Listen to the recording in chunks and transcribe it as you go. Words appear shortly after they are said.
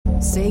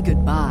Say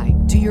goodbye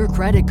to your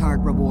credit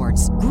card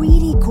rewards.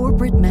 Greedy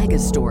corporate mega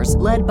stores,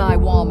 led by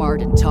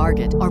Walmart and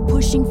Target, are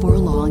pushing for a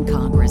law in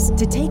Congress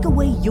to take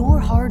away your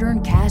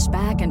hard-earned cash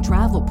back and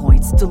travel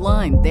points to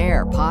line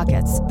their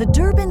pockets. The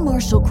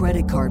Durbin-Marshall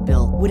credit card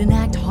bill would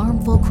enact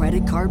harmful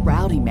credit card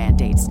routing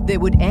mandates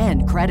that would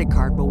end credit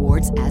card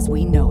rewards as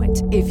we know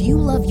it. If you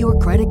love your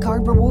credit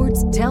card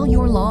rewards, tell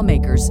your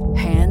lawmakers,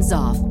 hands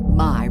off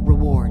my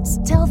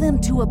rewards. Tell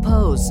them to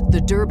oppose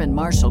the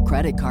Durbin-Marshall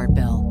credit card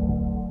bill.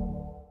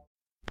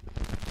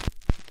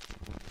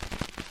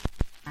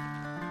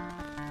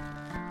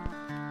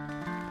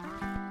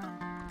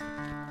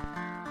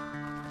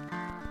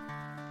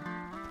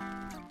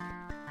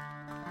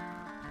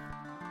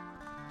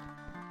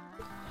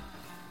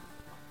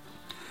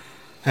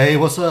 Hey,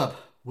 what's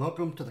up?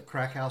 Welcome to the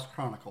Crack House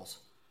Chronicles.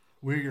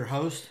 We're your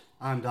hosts.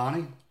 I'm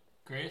Donnie.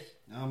 Chris.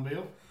 I'm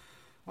Bill.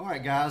 All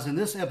right, guys. In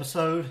this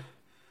episode,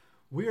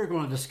 we are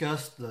going to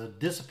discuss the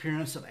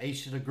disappearance of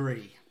Aisha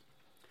Degree.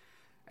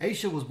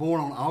 Aisha was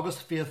born on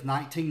August 5th,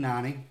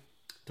 1990,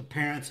 to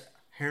parents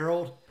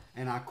Harold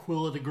and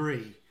Aquila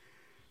Degree.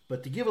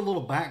 But to give a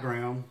little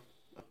background,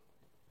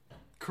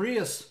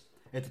 Chris,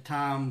 at the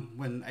time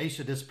when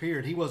Aisha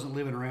disappeared, he wasn't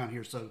living around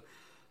here, so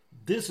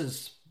this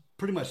is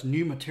pretty much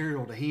new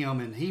material to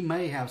him, and he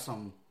may have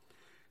some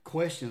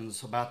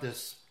questions about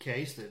this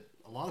case that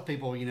a lot of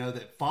people,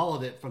 that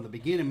followed it from the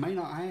beginning may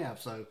not have,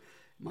 so it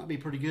might be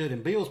pretty good.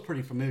 And Bill's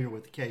pretty familiar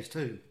with the case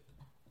too.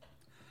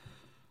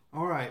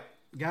 All right,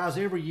 guys,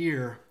 every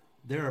year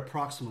there are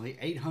approximately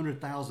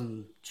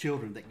 800,000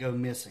 children that go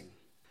missing.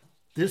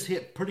 This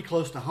hit pretty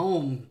close to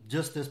home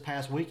just this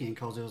past weekend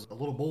because there was a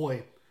little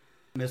boy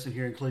missing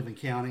here in Cleveland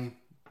County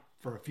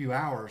for a few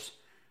hours.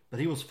 But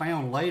he was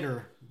found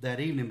later that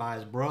evening by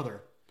his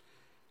brother.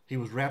 He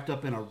was wrapped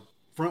up in a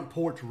front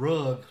porch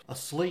rug,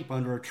 asleep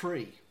under a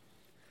tree.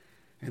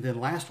 And then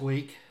last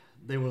week,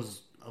 there was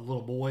a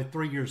little boy,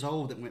 3 years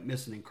old, that went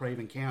missing in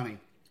Craven County.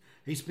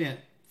 He spent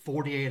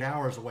 48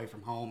 hours away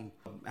from home,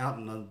 out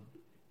in the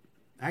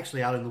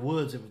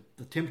woods.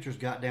 The temperatures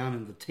got down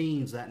in the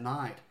teens that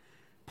night,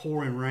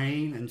 pouring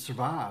rain, and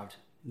survived.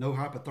 No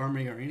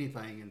hypothermia or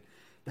anything. And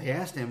they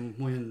asked him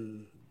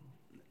when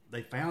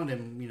they found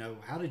him,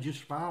 how did you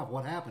survive?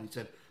 What happened? He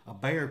said, a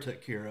bear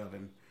took care of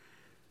him.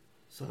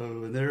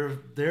 So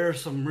there are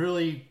some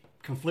really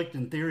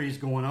conflicting theories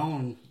going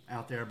on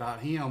out there about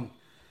him.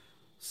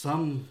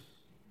 Some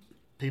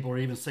people are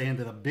even saying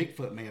that a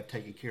Bigfoot may have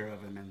taken care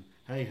of him. And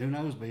hey, who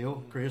knows,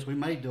 Bill, Chris, we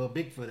may do a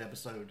Bigfoot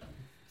episode.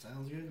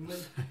 Sounds good to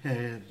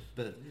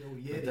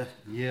me.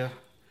 Yeah,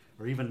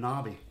 or even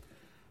Nobby.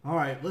 All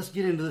right, let's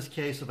get into this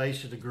case of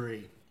Aisha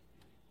Degree.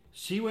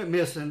 She went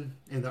missing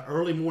in the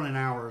early morning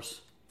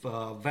hours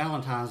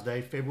Valentine's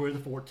Day, February the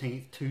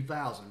 14th,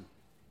 2000.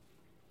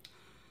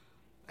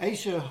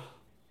 Aisha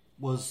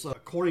was,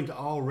 according to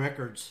all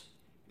records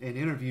and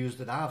interviews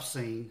that I've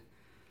seen,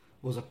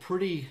 was a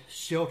pretty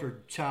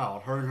sheltered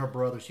child, her and her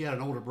brother. She had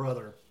an older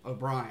brother,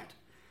 O'Brien.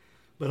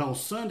 But on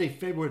Sunday,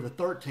 February the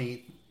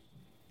 13th,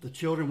 the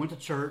children went to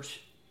church,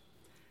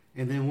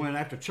 and then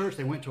after church,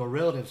 they went to a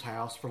relative's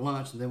house for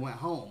lunch and then went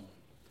home.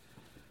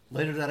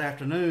 Later that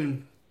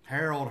afternoon,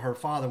 Harold, her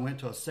father, went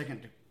to a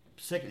second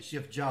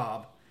shift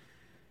job.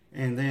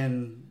 And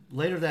then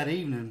later that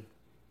evening,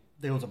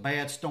 there was a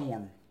bad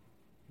storm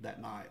that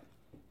night.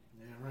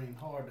 Yeah, it rained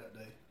hard that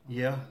day.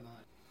 Yeah. That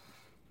night.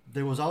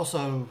 There was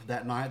also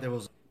that night, there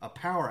was a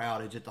power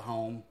outage at the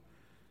home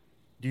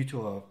due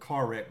to a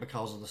car wreck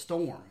because of the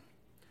storm.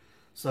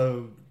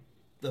 So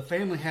the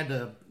family had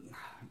to,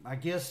 I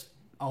guess,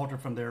 alter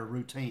from their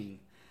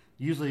routine.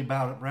 Usually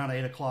about around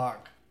 8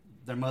 o'clock,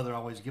 their mother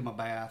always give them a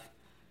bath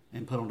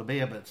and put them to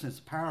bed. But since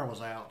the power was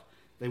out,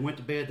 they went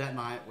to bed that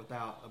night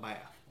without a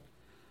bath.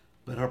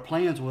 But her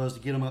plans was to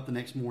get them up the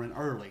next morning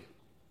early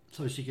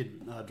so she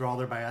could draw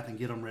their bath and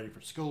get them ready for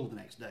school the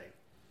next day.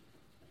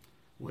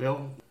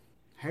 Well,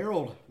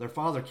 Harold, their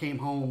father, came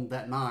home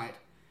that night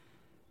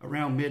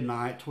around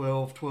midnight,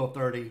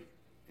 12:30,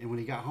 and when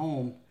he got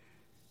home,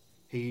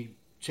 he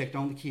checked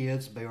on the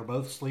kids. They were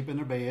both asleep in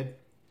their bed.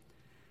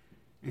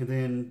 And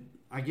then,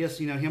 I guess,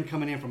 him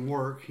coming in from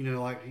work,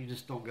 like he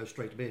just don't go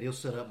straight to bed. He'll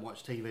sit up and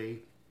watch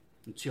TV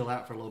and chill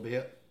out for a little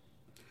bit.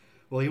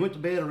 Well, he went to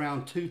bed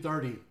around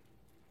 2:30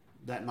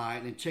 that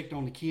night and checked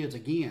on the kids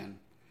again,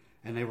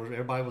 and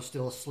everybody was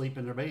still asleep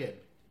in their bed.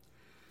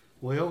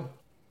 Well,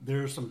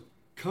 there's some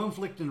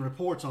conflicting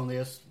reports on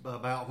this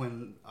about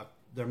when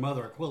their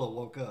mother Aquila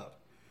woke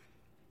up.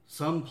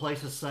 Some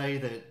places say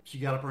that she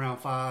got up around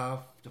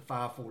 5 to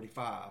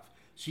 5:45.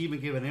 She even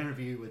gave an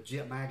interview with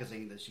Jet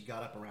Magazine that she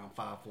got up around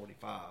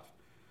 5:45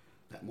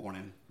 that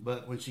morning.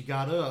 But when she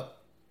got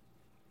up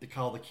to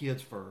call the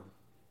kids for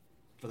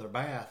their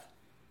bath,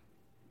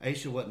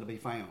 Aisha wasn't to be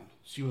found.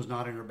 She was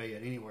not in her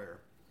bed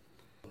anywhere.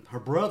 Her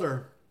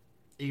brother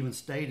even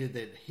stated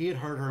that he had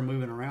heard her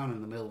moving around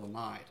in the middle of the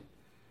night,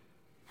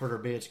 heard her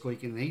bed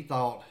squeaking, and he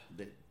thought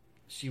that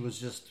she was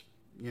just,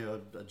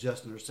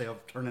 adjusting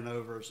herself, turning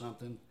over or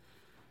something,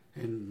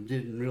 and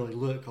didn't really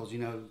look because,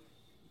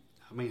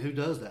 who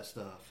does that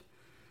stuff?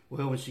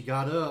 Well, when she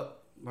got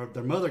up,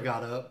 their mother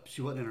got up.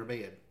 She wasn't in her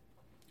bed.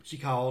 She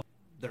called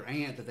their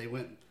aunt that they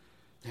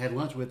had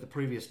lunch with the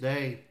previous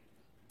day,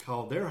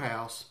 called their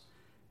house,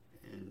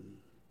 and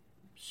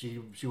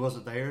she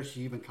wasn't there.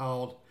 She even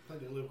called. I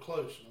think they live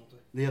close, don't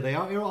they?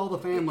 Yeah, all the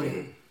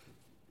family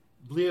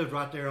lived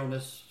right there on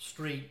this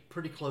street,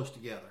 pretty close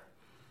together.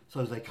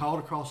 So as they called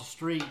across the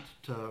street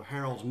to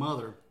Harold's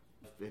mother,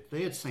 if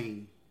they had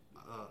seen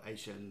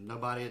Aisha, and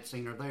nobody had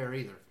seen her there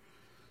either.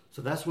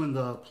 So that's when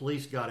the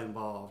police got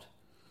involved.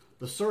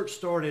 The search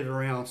started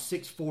around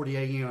 6:40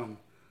 a.m.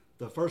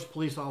 The first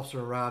police officer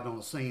arrived on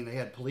the scene. They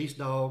had police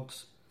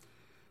dogs,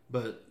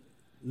 but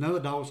none of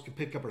the dogs could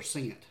pick up her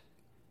scent.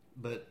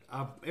 But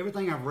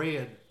everything I've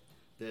read,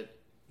 that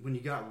when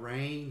you got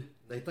rain,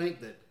 they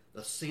think that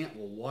the scent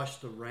will wash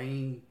the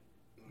rain.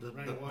 The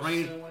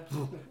rain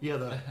yeah,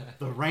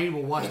 the rain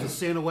will wash the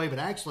scent away, but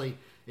actually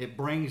it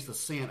brings the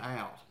scent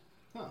out.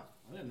 Huh,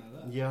 I didn't know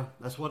that. Yeah,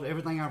 that's what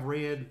everything I've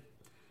read.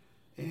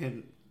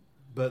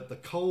 But the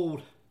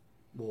cold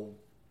will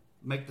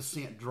make the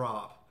scent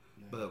drop,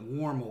 but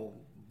warm will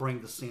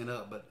bring the scent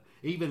up. But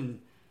even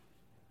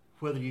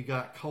whether you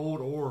got cold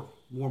or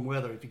warm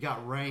weather, if you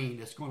got rain,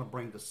 it's going to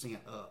bring the scent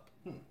up.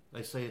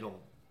 They say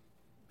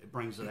it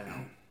brings it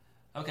out.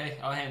 Okay,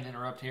 I'll hand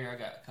interrupt here. I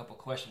got a couple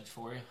questions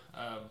for you.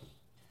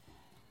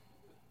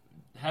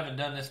 Having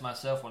done this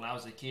myself when I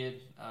was a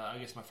kid, I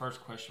guess my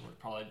first question would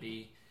probably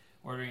be,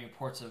 were there any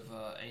reports of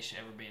Aisha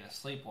ever being a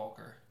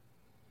sleepwalker?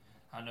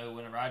 I know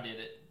whenever I did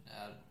it,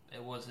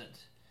 it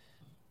wasn't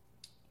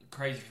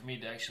crazy for me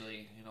to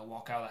actually,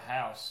 walk out of the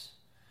house.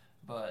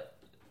 But,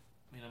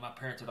 my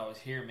parents would always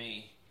hear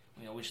me.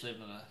 We just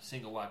lived in a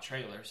single wide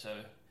trailer, so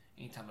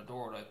anytime the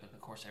door would open,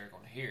 of course, they were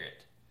going to hear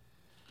it.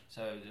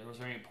 So was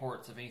there any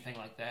reports of anything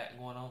like that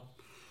going on?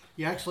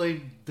 Yeah,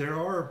 actually, there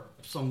are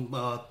some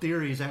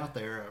theories out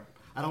there.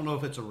 I don't know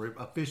if it's an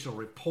official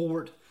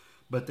report,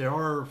 but there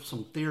are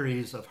some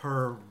theories of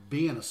her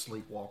being a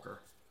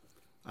sleepwalker.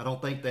 I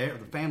don't think the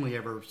family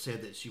ever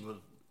said that she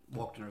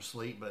walked in her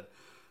sleep, but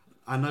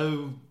I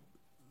know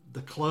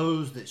the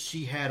clothes that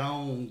she had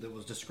on that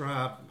was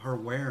described her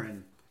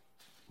wearing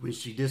when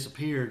she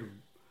disappeared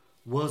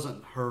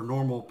wasn't her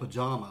normal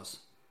pajamas.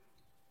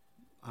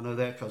 I know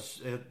that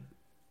because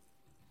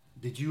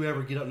did you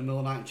ever get up in the middle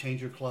of the night and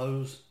change your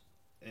clothes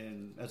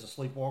and as a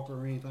sleepwalker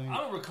or anything? I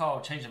don't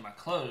recall changing my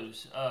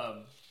clothes.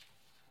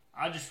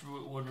 I just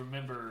would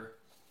remember.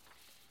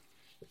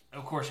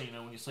 Of course,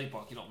 when you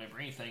sleepwalk, you don't remember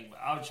anything. But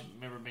I just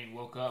remember being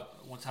woke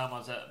up. One time I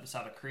was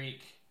beside a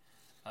creek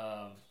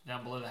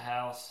down below the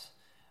house.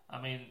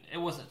 I mean, it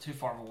wasn't too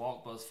far of a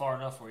walk, but it was far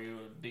enough where you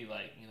would be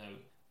like,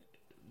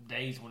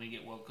 days when you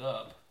get woke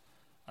up.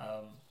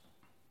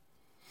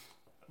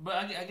 But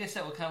I guess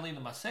that would kind of lead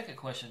to my second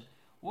question.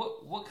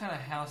 What kind of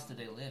house did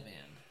they live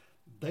in?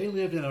 They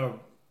lived in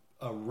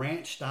a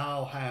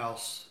ranch-style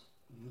house.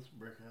 It's a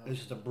brick house. It's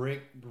just a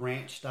brick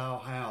ranch-style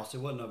house. It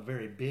wasn't a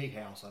very big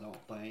house, I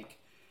don't think.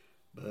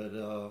 But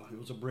it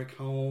was a brick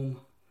home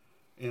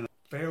in a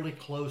fairly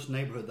close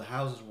neighborhood. The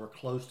houses were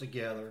close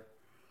together.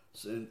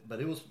 But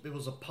it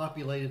was a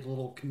populated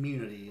little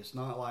community. It's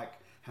not like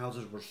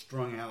houses were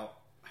strung out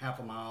half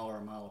a mile or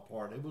a mile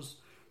apart. It was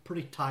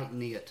pretty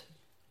tight-knit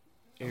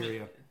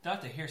area.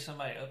 Not to hear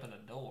somebody open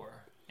a door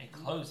and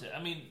close it.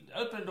 I mean,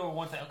 open a door,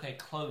 one thing. Okay,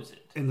 close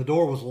it. And the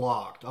door was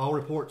locked. All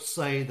reports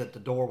say that the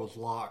door was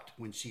locked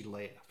when she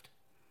left.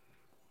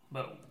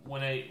 But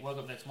when they woke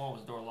up next morning,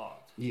 was the door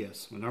locked?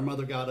 Yes. When her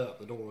mother got up,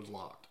 the door was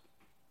locked.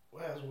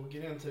 Well, as we'll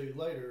get into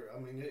later, I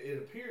mean, it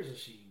appears that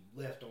she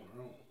left on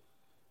her own.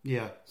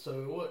 Yeah. So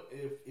what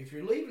if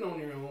you're leaving on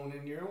your own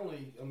and you're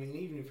only,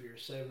 even if you're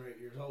 7 or 8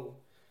 years old,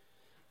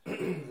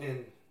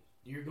 and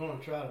you're going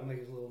to try to make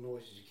as little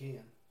noise as you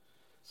can.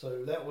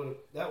 So that would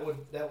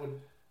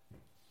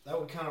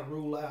kind of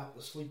rule out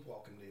the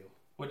sleepwalking deal.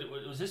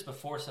 Was this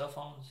before cell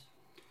phones?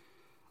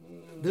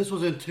 This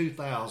was in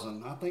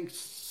 2000. I think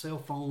cell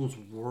phones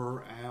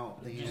were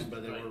out then,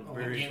 but they were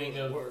very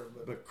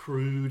but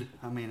crude.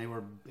 I mean, they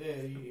were. Yeah,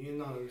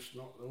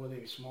 there wasn't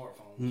any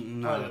smartphones.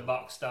 No. Probably the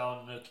box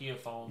style Nokia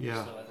phones and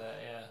stuff like that.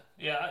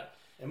 Yeah.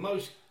 And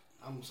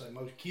I'm gonna say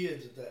most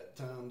kids at that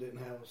time didn't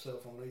have a cell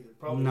phone either.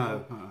 Probably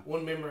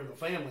one member of the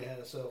family had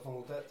a cell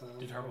phone at that time.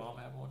 Did her mom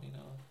have one?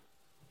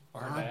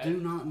 Or her I dad? do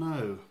not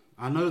know.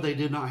 I know they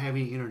did not have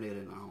any internet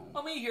in the home.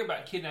 I mean, you hear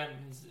about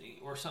kidnappings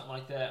or something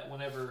like that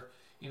whenever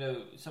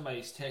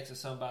somebody's texting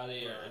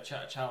somebody or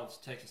a child's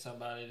texting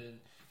somebody,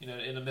 then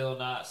in the middle of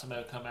the night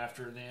somebody will come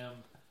after them,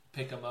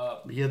 pick them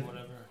up,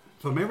 whatever.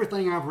 From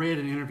everything I've read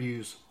in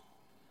interviews,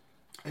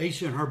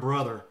 Aisha and her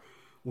brother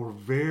were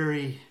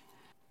very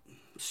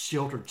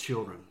sheltered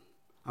children.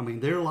 I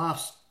mean, their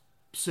lives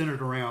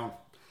centered around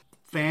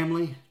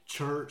family,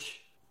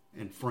 church,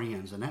 and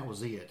friends, and that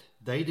was it.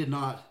 They did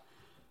not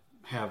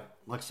have,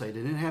 like I say,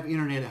 they didn't have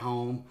internet at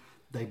home.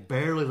 They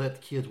barely let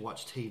the kids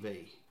watch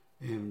TV.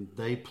 And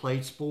they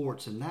played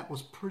sports, and that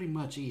was pretty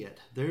much it.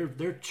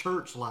 Their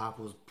church life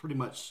was pretty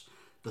much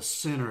the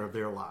center of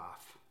their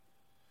life.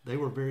 They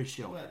were very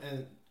sheltered. Well,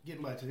 and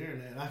getting back to the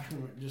internet, I can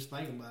remember, just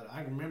thinking about it.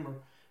 I can remember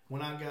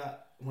when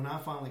I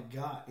finally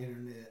got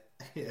internet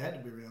it had to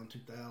be around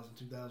 2000,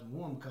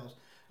 2001, because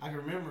I can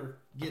remember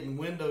getting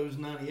Windows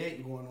 98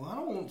 and going, well, I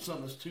don't want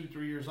something that's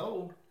 2-3 years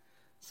old.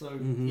 So,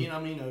 you know,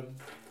 I mean,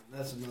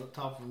 that's another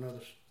talk for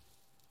another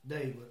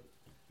day, but.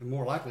 And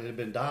more likely, it had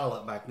been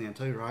dial-up back then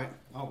too, right?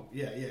 Oh,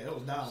 yeah, it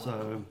was dial-up.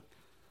 So,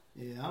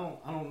 yeah,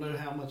 I don't know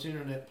how much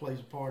internet plays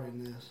a part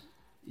in this.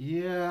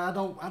 Yeah, I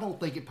don't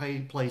think it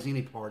plays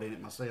any part in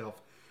it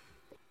myself.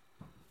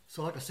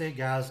 So, like I said,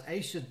 guys,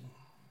 Aisha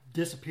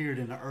disappeared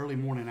in the early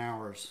morning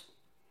hours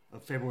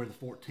of February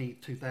the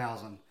 14th,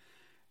 2000.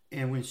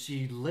 And when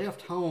she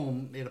left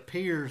home, it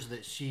appears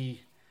that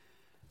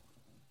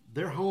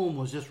their home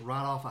was just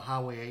right off of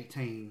Highway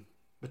 18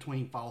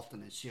 between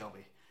Falston and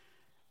Shelby.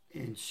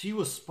 And she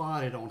was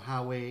spotted on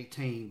Highway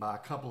 18 by a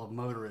couple of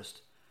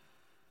motorists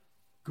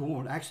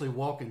actually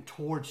walking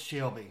towards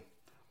Shelby.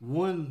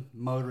 One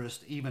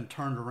motorist even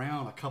turned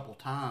around a couple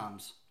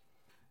times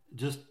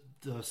just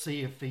to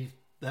see if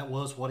that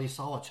was what he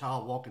saw, a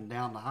child walking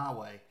down the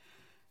highway.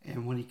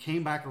 And when he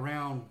came back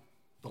around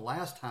the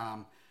last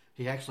time,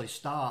 he actually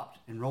stopped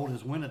and rolled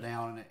his window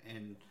down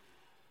and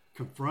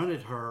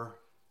confronted her,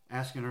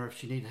 asking her if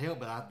she needed help.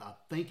 But I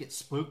think it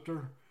spooked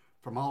her.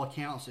 From all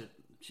accounts, it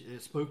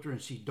spooked her,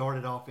 and she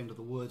darted off into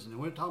the woods. And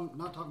we're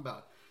not talking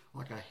about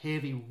like a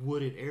heavy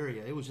wooded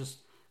area. It was just,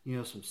 you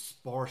know, some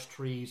sparse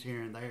trees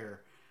here and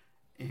there.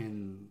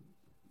 And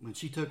when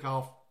she took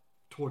off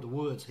toward the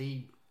woods,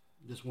 he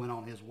just went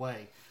on his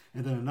way.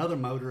 And then another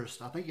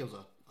motorist, I think it was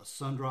a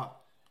Sundrop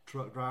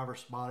truck driver,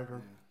 spotted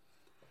her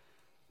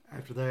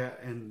after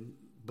that.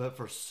 But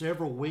for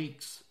several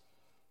weeks,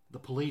 the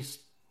police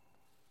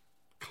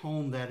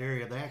combed that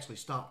area. They actually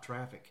stopped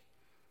traffic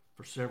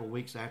for several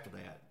weeks after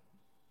that,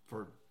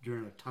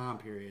 during a time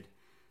period,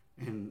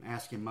 and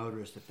asking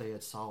motorists if they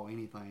had saw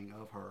anything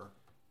of her.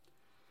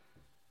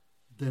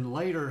 Then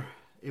later,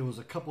 it was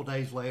a couple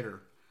days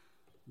later,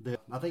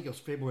 I think it was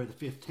February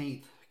the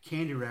 15th,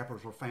 candy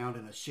wrappers were found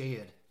in a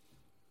shed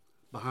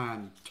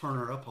behind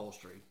Turner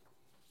Upholstery.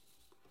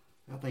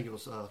 I think it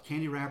was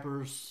candy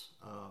wrappers,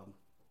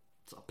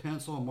 a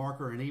pencil, a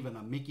marker, and even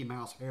a Mickey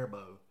Mouse hair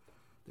bow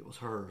that was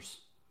hers.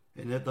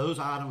 And that those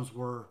items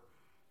were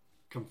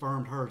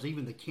confirmed hers.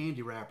 Even the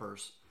candy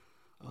wrappers,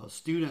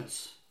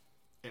 students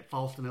at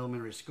Falston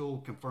Elementary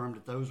School confirmed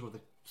that those were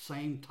the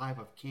same type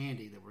of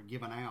candy that were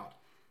given out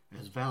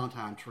as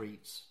Valentine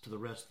treats to the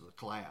rest of the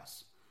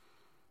class.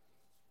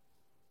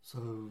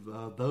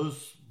 So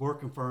those were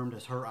confirmed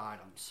as her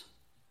items.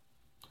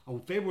 On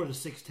February the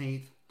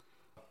 16th,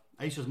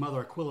 Aisha's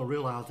mother, Aquila,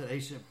 realized that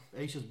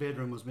Aisha's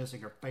bedroom was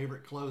missing her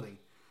favorite clothing,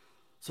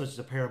 such as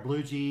a pair of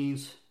blue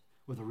jeans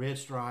with a red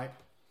stripe.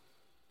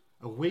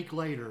 A week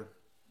later,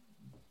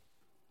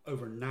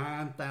 over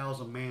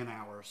 9,000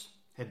 man-hours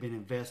had been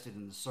invested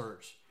in the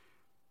search.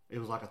 It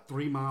was like a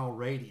 3-mile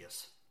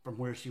radius from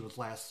where she was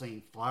last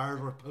seen.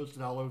 Flyers were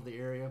posted all over the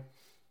area.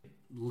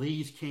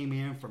 Leads came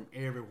in from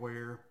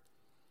everywhere.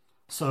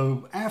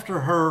 So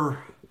after her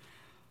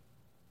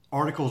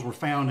articles were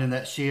found in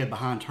that shed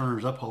behind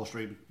Turner's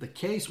Upholstery, the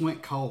case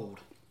went cold.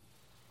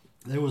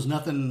 There was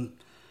nothing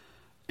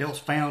else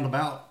found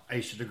about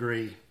Aisha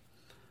DeGree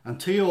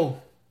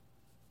until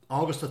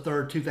August the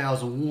 3rd,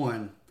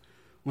 2001,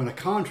 when a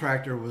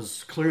contractor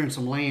was clearing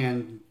some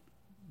land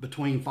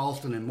between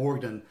Falston and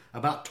Morgan,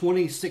 about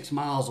 26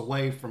 miles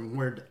away from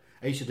where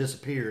Aisha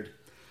disappeared.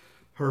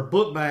 Her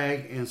book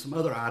bag and some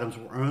other items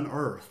were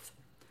unearthed.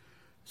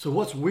 So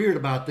what's weird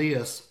about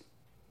this,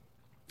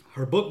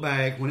 her book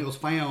bag, when it was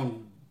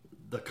found,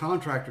 the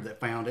contractor that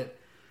found it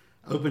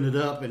opened it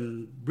up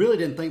and really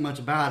didn't think much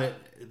about it.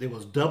 It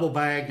was double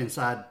bagged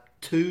inside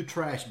 2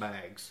 trash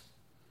bags.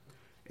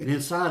 And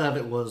inside of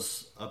it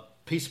was a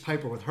piece of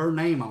paper with her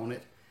name on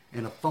it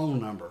and a phone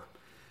number.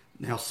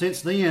 Now,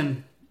 since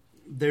then,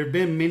 there have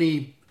been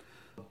many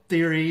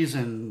theories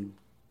and,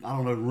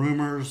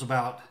 rumors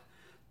about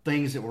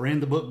things that were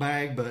in the book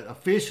bag, but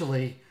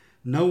officially,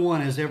 no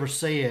one has ever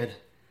said,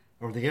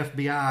 or the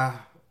FBI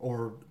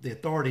or the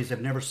authorities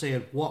have never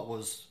said what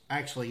was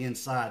actually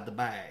inside the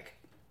bag.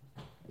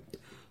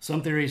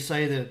 Some theories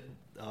say that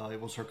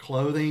it was her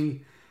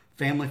clothing,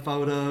 family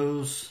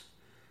photos,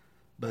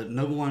 but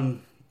no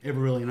one ever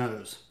really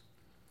knows.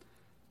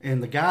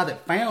 And the guy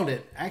that found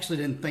it actually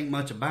didn't think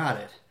much about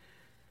it.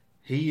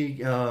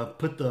 He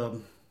put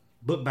the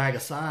book bag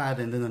aside,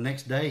 and then the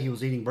next day he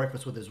was eating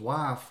breakfast with his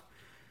wife,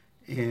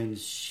 and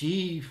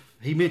he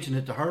mentioned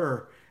it to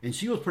her, and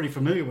she was pretty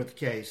familiar with the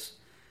case.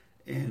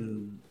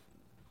 And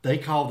they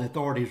called the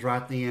authorities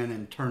right then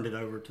and turned it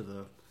over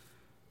to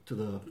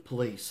the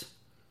police.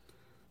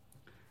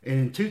 And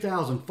in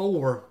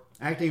 2004,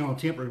 acting on a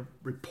tip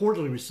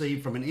reportedly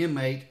received from an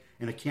inmate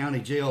in a county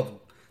jail,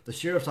 the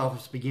sheriff's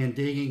office began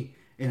digging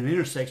in an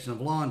intersection of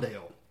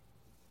Lawndale.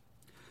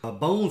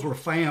 Bones were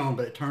found,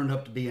 but it turned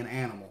up to be an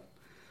animal.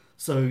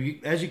 So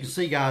as you can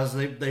see, guys,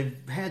 they've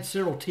had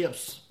several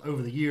tips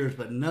over the years,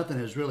 but nothing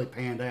has really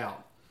panned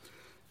out.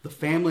 The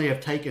family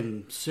have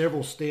taken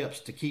several steps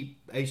to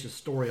keep Aisha's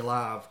story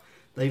alive.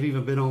 They've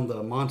even been on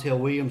the Montel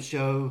Williams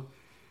show.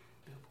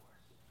 Billboard.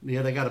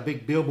 Yeah, they got a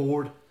big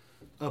billboard.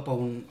 up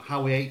on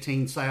Highway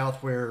 18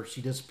 South where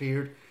she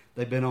disappeared.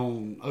 They've been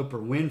on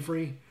Oprah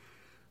Winfrey.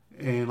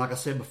 And like I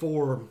said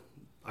before,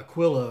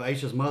 Aquila,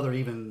 Aisha's mother,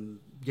 even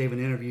gave an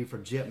interview for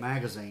Jet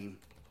Magazine.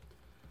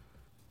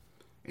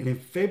 And in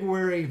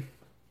February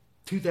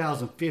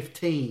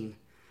 2015,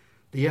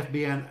 the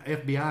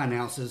FBI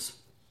announces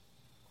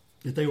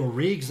that they were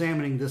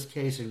re-examining this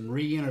case and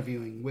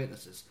re-interviewing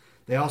witnesses.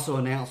 They also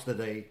announced that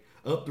they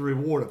upped the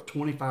reward of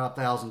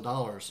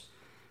 $25,000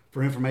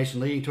 for information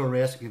leading to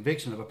arrest and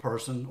conviction of a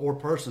person or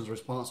persons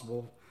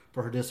responsible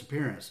for her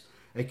disappearance.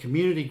 A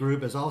community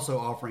group is also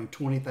offering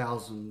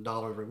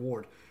 $20,000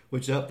 reward,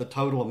 which upped the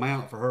total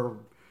amount for her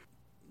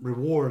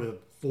reward of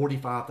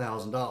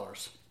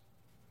 $45,000.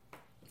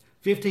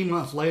 15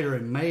 months later,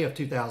 in May of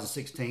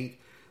 2016,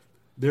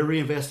 their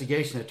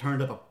reinvestigation had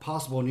turned up a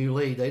possible new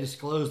lead. They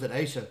disclosed that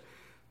Aisha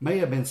may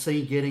have been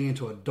seen getting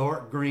into a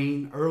dark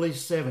green, early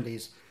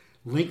 70s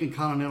Lincoln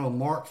Continental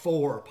Mark IV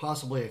or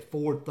possibly a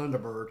Ford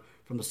Thunderbird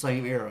from the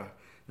same era.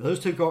 Now,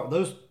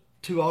 those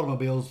two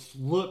automobiles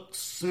look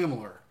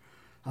similar.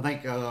 I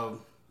think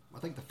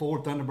the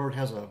Ford Thunderbird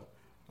has a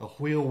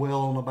wheel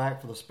well on the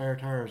back for the spare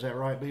tire. Is that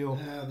right, Bill?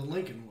 The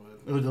Lincoln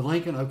would. Oh, the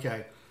Lincoln?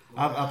 Okay.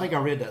 I think I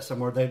read that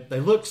somewhere. They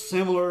look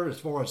similar as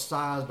far as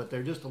size, but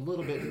they're just a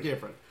little bit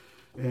different.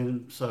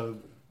 And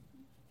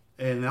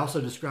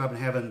also describing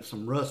having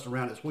some rust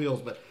around its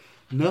wheels, but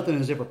nothing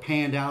has ever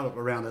panned out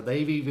around it.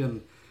 They've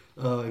even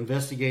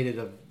investigated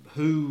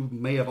who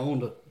may have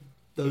owned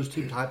those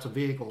two types of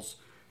vehicles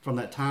from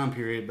that time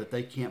period, but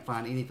they can't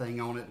find anything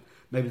on it.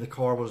 Maybe the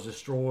car was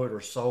destroyed or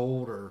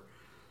sold or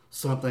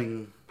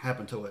something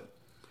happened to it.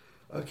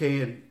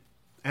 Okay, and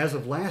as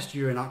of last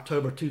year in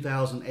October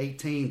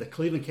 2018, the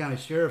Cleveland County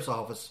Sheriff's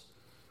Office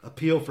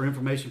appealed for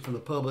information from the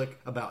public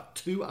about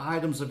 2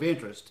 items of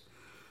interest.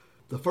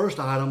 The first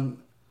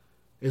item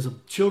is a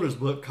children's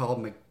book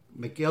called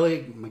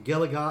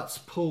McGilligot's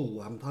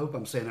Pool. I hope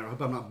I'm saying that. I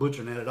hope I'm not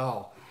butchering that at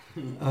all.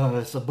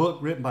 It's a book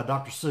written by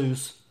Dr.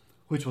 Seuss,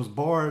 which was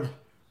borrowed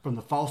from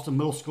the Falston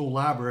Middle School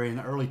Library in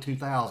the early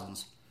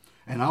 2000s,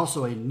 and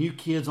also a New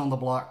Kids on the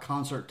Block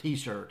concert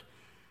T-shirt.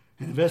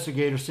 An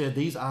investigator said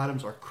these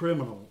items are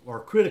critical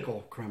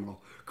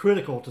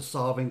to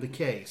solving the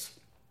case.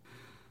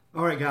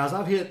 All right, guys,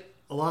 I've hit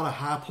a lot of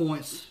high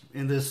points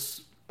in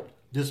this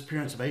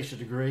disappearance of Aisha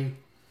Degree.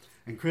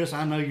 And Chris,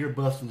 I know you're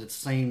busting at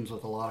seams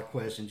with a lot of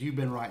questions. You've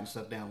been writing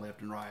stuff down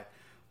left and right.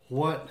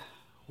 What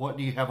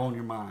do you have on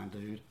your mind,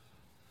 dude?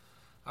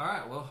 All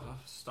right, well, I'll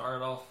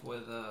start off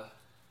with, I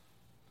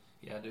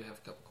do have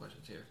a couple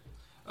questions here.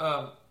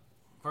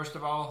 First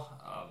of all,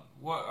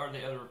 what are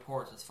the other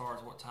reports as far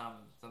as what time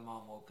the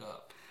mom woke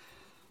up?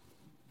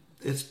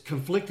 It's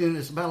conflicting.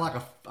 It's about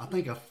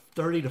like a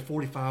 30 to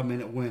 45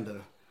 minute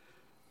window.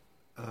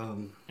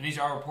 And these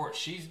are reports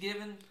she's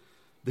given?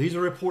 These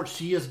are reports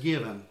she has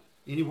given.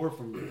 Anywhere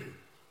from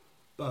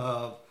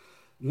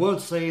one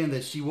saying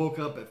that she woke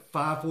up at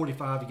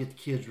 5:45 to get the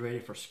kids ready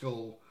for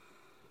school.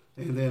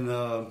 And then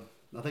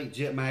I think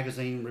Jet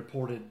Magazine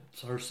reported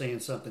her saying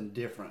something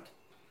different.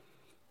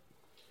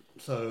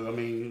 So, I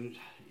mean,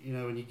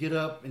 when you get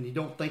up and you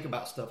don't think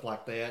about stuff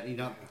like that,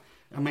 not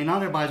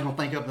everybody's going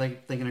to think up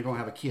thinking they're going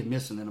to have a kid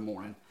missing in the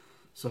morning.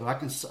 So I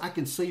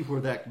can see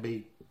where that could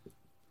be.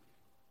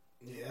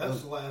 Yeah,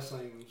 that's the last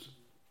thing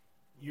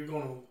you're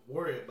going to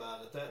worry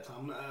about at that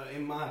time.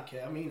 In my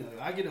case,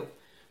 I get up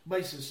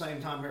basically the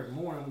same time every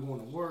morning. I'm going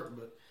to work,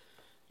 but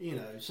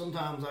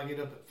sometimes I get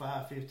up at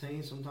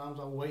 5:15. Sometimes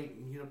I wait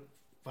and get up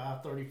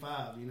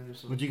 5:35.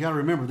 So. But you got to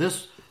remember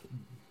this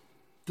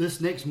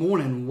next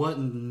morning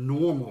wasn't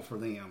normal for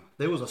them.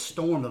 There was a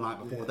storm the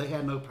night before. Yeah. They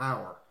had no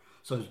power,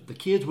 so the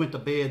kids went to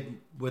bed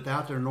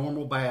without their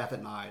normal bath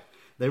at night.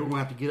 They were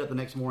going to have to get up the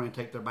next morning and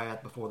take their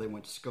bath before they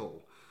went to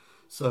school.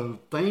 So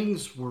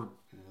things were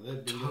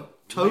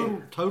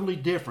totally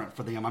different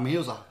for them. I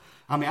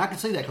can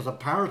see that because the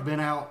power's been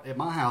out at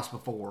my house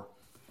before.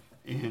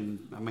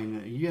 And,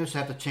 you just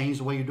have to change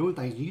the way you're doing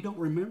things. You don't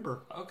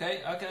remember.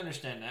 Okay, I can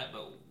understand that,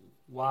 but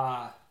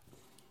why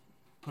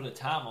put a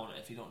time on it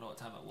if you don't know what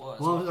time it was?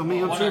 Well,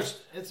 I'm sure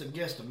it's a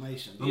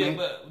guesstimation. Yeah,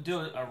 but do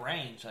a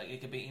range. Like,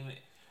 it could be even,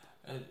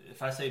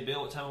 if I say,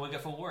 Bill, what time I wake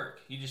up for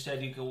work? You just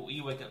said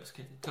you wake up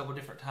a couple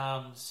different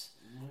times.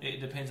 Mm-hmm.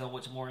 It depends on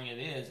which morning it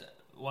is.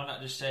 Why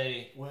not just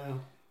say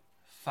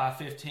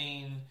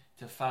 5:15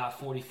 to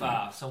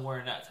 5:45, somewhere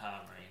in that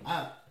time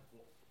range?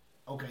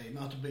 Okay,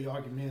 not to be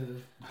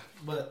argumentative,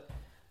 but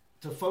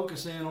to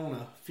focus in on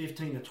a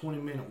 15 to 20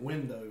 minute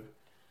window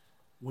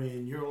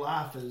when your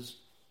life is,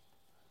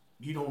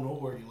 you don't know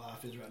where your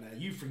life is right now.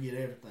 You forget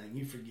everything.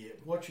 You forget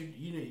what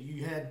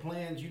you had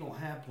plans. You don't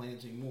have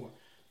plans anymore.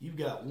 You've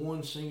got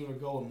one singular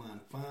goal in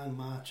mind: find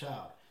my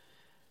child.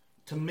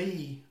 To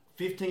me,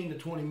 15 to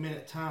 20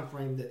 minute time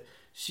frame that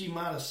she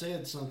might have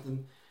said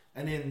something,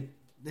 and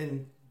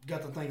then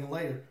got to thinking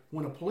later.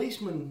 When a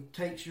policeman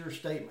takes your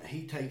statement,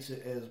 he takes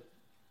it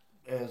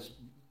as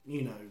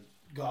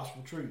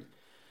gospel truth.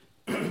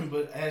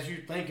 But as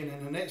you're thinking,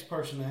 and the next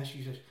person asks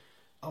you, says,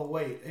 "Oh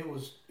wait, it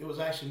was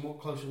actually more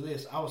closer to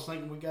this. I was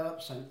thinking we got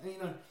up saying,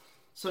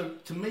 So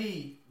to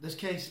me, this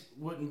case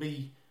wouldn't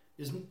be.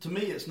 To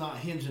me, it's not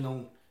hinging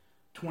on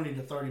 20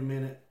 to 30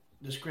 minute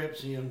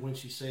discrepancy in when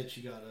she said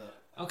she got up.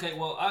 Okay,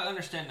 well, I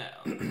understand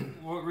that.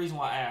 The reason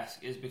why I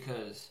ask is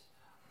because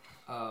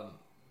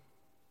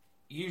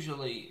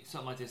usually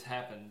something like this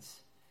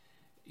happens.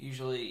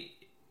 Usually,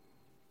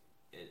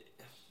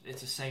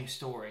 it's the same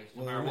story,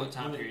 no matter what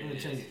time period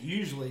it is.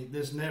 Usually,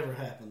 this never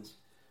happens.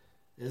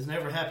 It's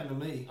never happened to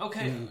me.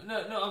 Okay,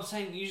 no, I'm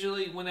saying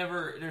usually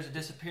whenever there's a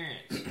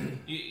disappearance,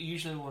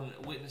 usually when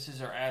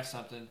witnesses are asked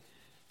something,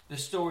 the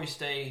stories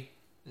stay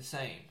the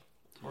same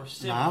or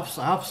similar.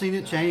 I've seen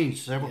it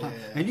change several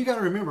times. And you got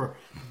to remember,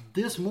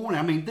 this morning,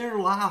 I mean, their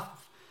life,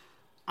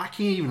 I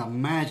can't even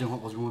imagine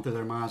what was going through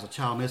their minds, a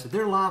child missing.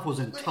 Their life was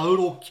in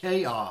total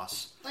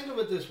chaos. Think of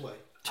it this way.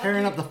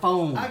 Tearing up the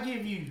phone. I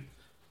give you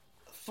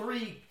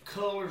 3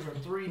 colors or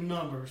 3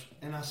 numbers,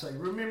 and I say,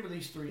 remember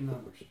these 3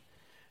 numbers.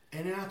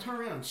 And then I turn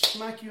around and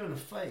smack you in the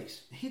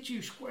face, hit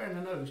you square in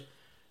the nose.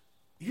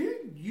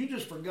 You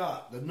just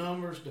forgot the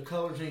numbers, the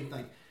colors,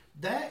 anything.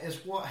 That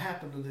is what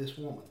happened to this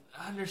woman.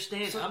 I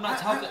understand. So I'm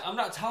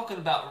not talking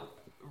about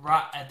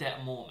right at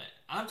that moment.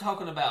 I'm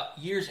talking about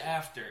years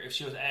after. If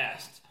she was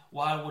asked,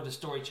 why would the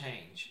story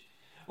change?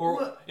 Or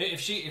what?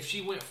 if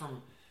she went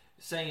from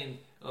saying,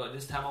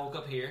 this time I woke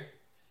up here,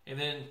 and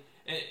then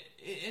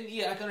and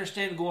yeah, I can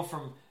understand going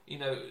from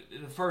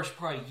the first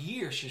probably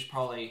year she's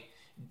probably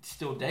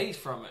still days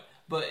from it.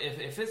 But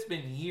if it's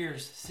been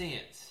years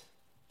since,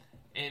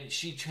 and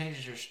she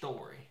changes her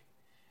story,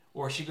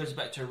 or she goes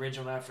back to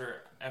original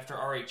after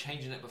already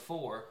changing it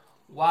before,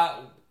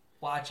 why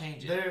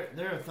change it?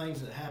 There are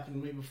things that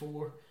happened to me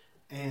before,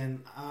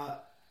 and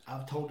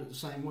I've told it the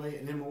same way,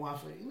 and then my wife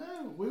said,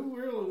 "No, we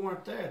really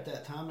weren't there at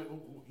that time.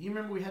 You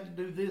remember we had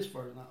to do this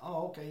first." And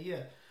okay,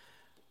 yeah.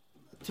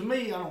 To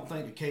me, I don't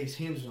think the case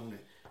hinges on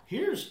it.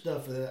 Here's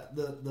stuff that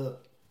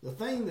the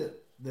thing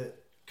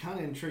that kind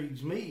of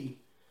intrigues me,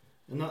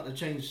 and not to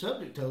change the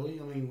subject totally.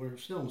 I mean, we're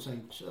still on the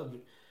same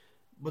subject,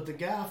 but the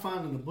guy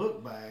finding the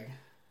book bag.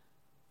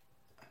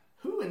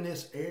 Who in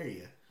this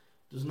area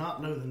does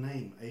not know the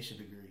name Aisha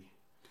Degree?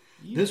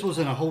 This was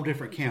in a whole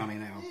different county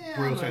now.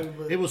 Yeah,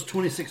 it was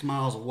 26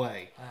 miles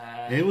away.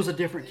 It was a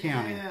different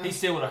county. Yeah. He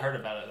still would have heard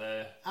about it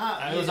though.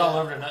 It was all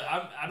over the news.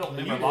 I don't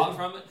remember a lot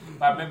from it,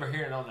 but I remember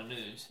hearing it on the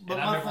news. But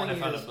and I remember when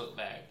they found a book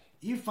bag.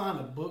 You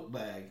find a book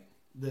bag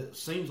that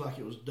seems like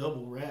it was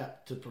double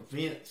wrapped to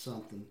prevent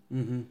something.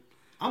 Mm-hmm.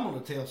 I'm going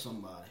to tell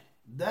somebody.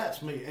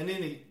 That's me. And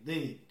then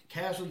he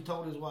casually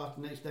told his wife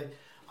the next day.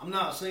 I'm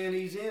not saying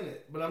he's in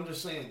it, but I'm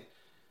just saying.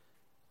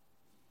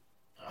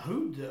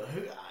 Who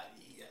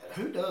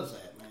does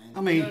that, man?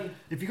 I mean,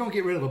 if you're going to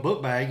get rid of a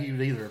book bag,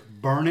 you'd either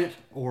burn it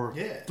or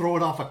throw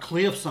it off a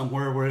cliff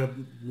somewhere where it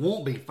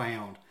won't be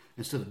found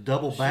instead of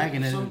double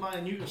bagging it. Somebody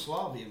in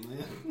Yugoslavia,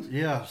 man.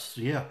 Yes,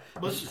 yeah.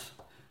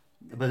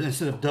 But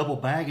instead of double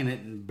bagging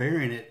it and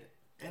burying it.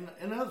 And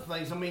other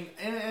things, I mean,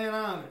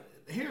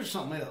 here's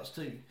something else,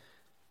 too.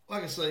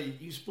 Like I say,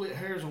 you split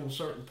hairs on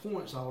certain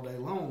points all day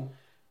long,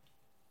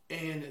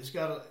 and it's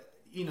got to...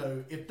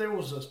 if there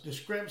was a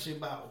discrepancy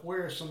about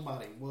where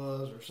somebody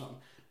was or something,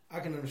 I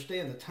can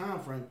understand the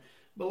time frame.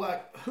 But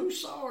like, who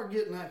saw her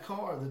get in that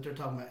car that they're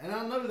talking about? And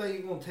I know they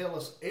ain't going to tell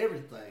us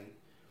everything,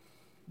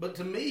 but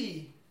to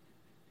me,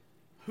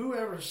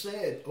 whoever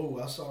said, "Oh,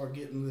 I saw her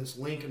getting this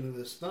Lincoln or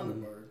this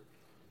Thunderbird,"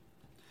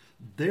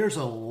 there's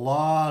a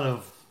lot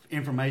of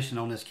information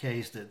on this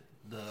case that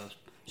the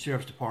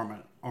sheriff's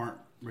department aren't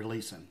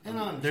releasing.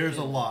 And there's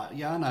a lot.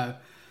 Yeah, I know.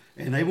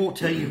 And they won't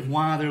tell you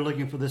why they're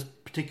looking for this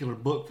particular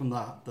book from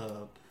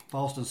the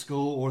Boston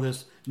school or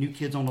this New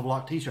Kids on the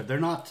Block t-shirt. They're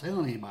not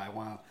telling anybody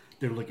why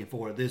they're looking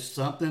for it. There's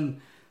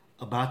something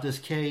about this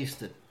case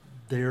that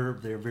they're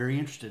very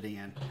interested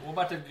in.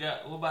 What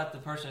about the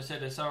person that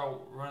said they saw her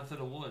running through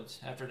the woods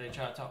after they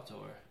tried to talk to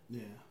her?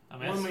 Yeah. I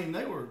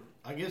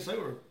guess they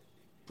were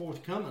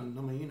forthcoming.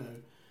 I mean,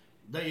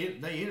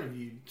 they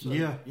interviewed. So,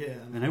 yeah. Yeah.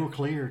 And they were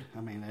cleared.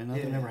 I mean,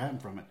 nothing ever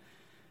happened from it.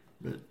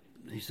 But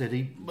he said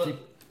yeah,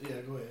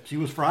 go ahead. She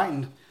was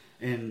frightened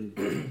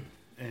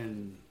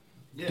and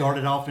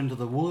darted off into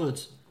the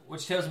woods.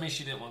 Which tells me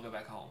she didn't want to go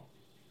back home.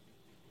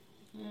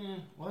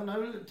 Well,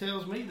 no, it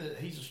tells me that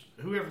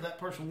whoever that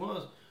person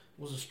was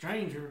a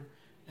stranger,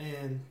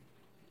 and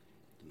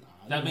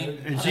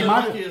she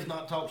might have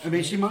not talked. I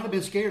mean, she might have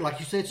been scared, like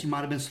you said. She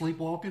might have been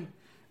sleepwalking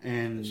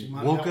and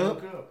woke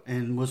up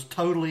and was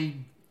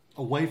totally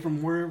away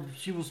from where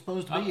she was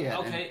supposed to be at.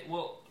 Okay,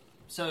 well,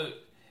 so.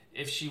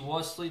 If she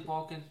was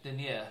sleepwalking, then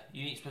yeah,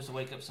 you ain't supposed to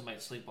wake up somebody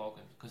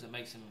sleepwalking because it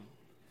makes them,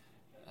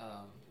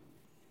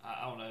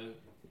 I don't know,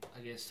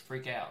 I guess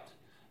freak out.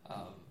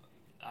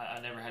 I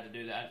never had to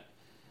do that.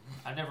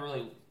 I don't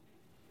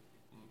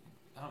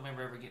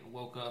remember ever getting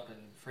woke up and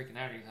freaking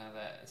out or anything like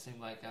that. It seemed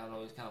like I would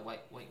always kind of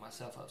wake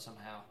myself up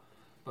somehow.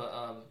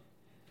 But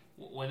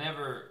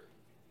whenever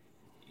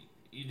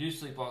you do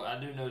sleepwalk, I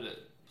do know that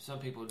some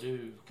people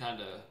do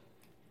kind of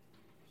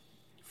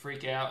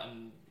freak out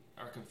and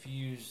are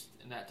confused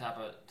and that type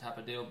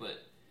of deal, but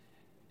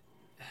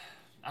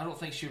I don't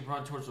think she would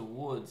run towards the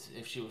woods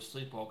if she was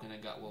sleepwalking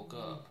and got woke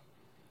up.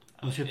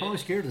 Well, she's probably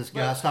scared of this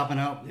guy stopping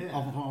out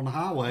on the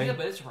highway. Yeah,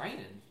 but it's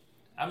raining.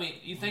 I mean,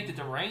 you think that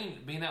the rain,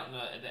 being out in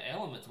the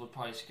elements, would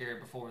probably scare her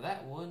before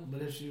that would.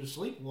 But if she was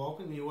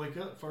sleepwalking, you wake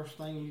up, first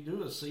thing you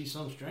do is see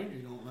some stranger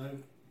you don't know.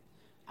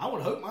 I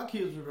would hope my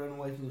kids would run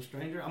away from the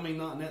stranger. I mean,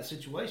 not in that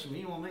situation, but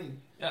you know what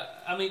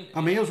I mean?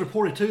 I mean, it was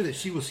reported, too, that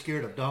she was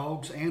scared of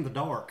dogs and the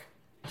dark,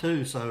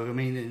 too. So, I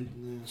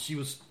mean, she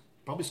was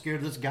probably scared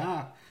of this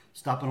guy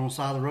stopping on the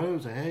side of the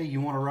road, say, hey,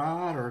 you want to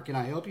ride, or can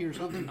I help you, or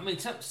something? I mean,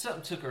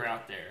 something took her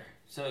out there.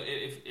 So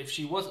if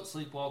she wasn't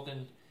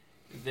sleepwalking,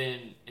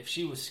 then if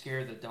she was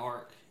scared of the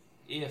dark,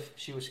 she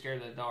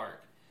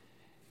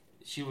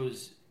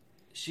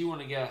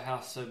wanted to get out of the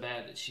house so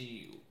bad that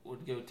she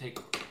would go take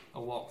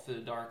a walk through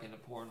the dark in the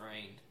pouring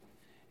rain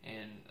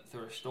and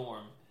through a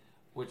storm,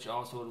 which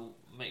also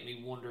would make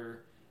me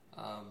wonder,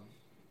 how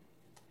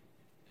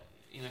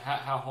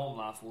home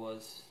life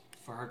was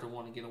for her to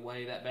want to get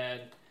away that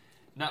bad.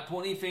 Not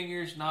pointing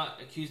fingers, not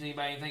accusing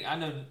anybody of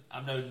anything.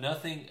 I know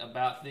nothing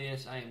about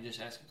this. I am just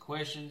asking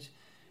questions.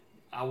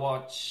 I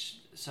watch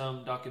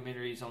some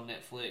documentaries on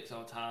Netflix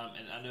all the time,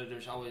 and I know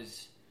there's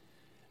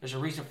a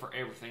reason for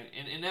everything,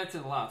 and that's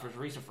in life. There's a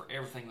reason for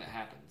everything that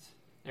happens.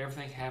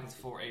 Everything happens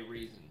for a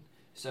reason.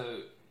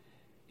 So,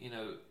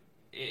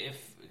 if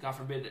God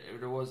forbid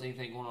there was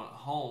anything going on at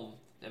home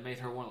that made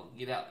her want to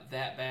get out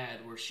that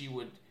bad, where she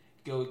would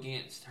go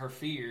against her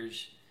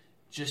fears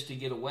just to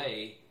get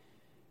away.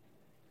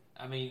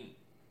 I mean,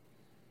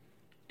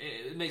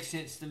 it makes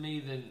sense to me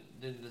than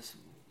this,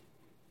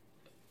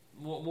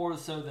 more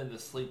so than the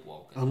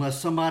sleepwalking.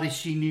 Unless somebody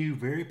she knew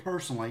very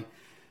personally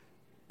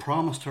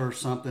promised her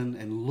something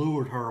and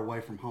lured her away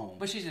from home.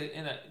 But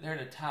they're in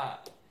a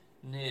tight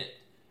knit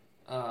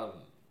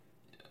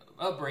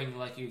upbringing,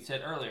 like you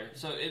said earlier.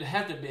 So it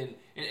had to have been,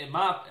 in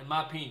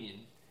my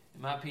opinion.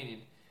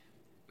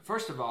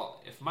 First of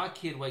all, if my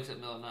kid wakes up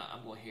in the middle of the night,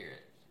 I'm going to hear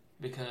it,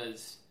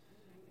 because,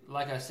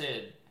 like I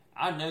said,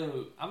 I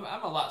know I'm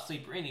a light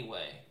sleeper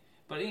anyway.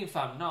 But even if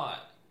I'm not,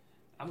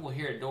 I'm going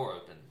to hear a door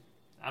open.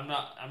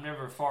 I'm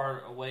never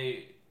far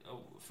away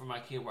from my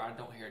kid where I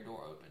don't hear a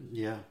door open.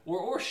 Yeah.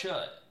 Or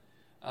shut.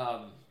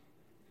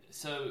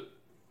 So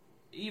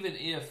even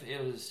if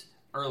it was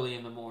early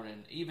in the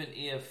morning, even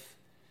if,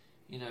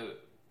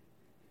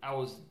 I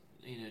was,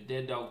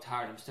 dead dog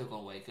tired, I'm still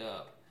going to wake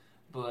up.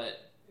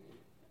 But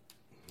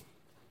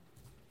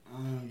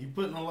you're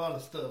putting a lot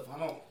of stuff.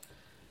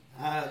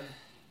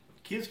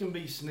 Kids can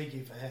be sneaky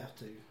if they have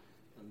to.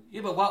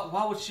 Yeah, but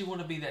why would she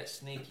want to be that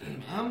sneaky,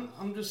 man?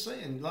 I'm just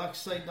saying, like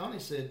Donnie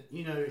said,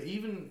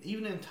 even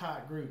in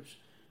tight groups,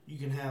 you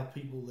can have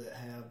people that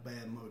have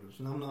bad motives,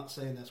 and I'm not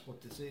saying that's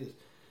what this is.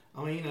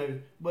 I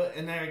mean, but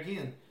and there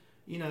again,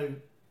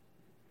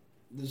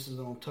 this is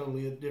on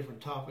totally a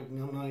different topic,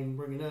 and I'm not even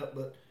bringing it up,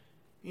 but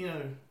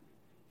I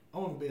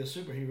wanted to be a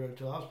superhero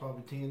until I was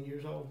probably 10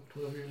 years old,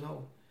 12 years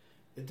old.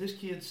 If this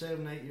kid's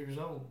 7, 8 years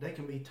old, they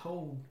can be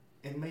told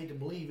and made to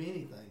believe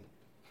anything,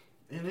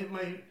 and it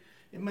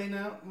may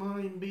not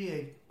even be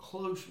a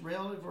close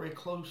relative or a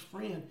close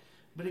friend,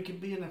 but it could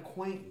be an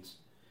acquaintance,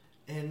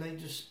 and they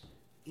just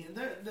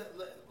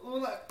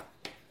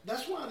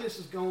that's why this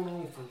is going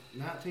on for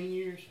 19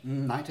 years.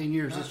 19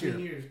 years this year.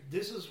 19 years.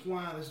 This is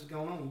why this is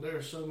going on. There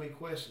are so many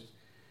questions.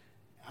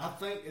 I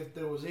think if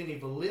there was any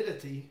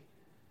validity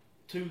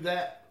to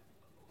that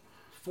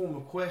form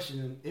of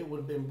questioning, it would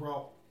have been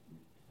brought.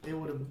 It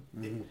would have.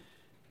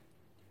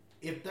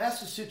 If that's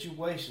the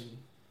situation,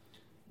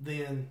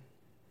 then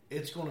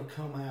it's going to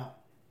come out.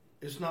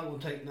 It's not going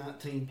to take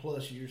 19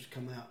 plus years to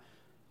come out.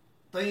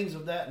 Things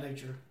of that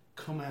nature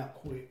come out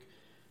quick.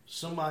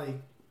 Somebody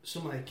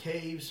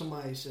caves.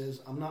 Somebody says,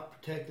 "I'm not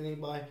protecting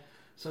anybody."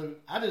 So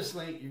I just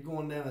think you're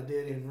going down a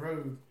dead end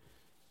road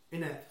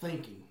in that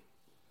thinking.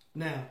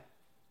 Now,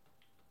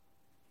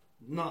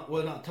 not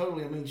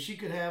totally. I mean, she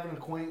could have an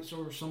acquaintance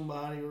or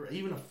somebody, or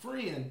even a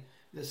friend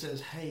that says,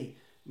 "Hey,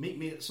 meet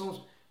me at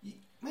so."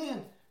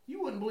 Man,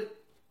 you wouldn't believe.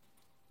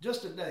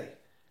 Just today,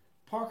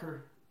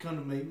 Parker come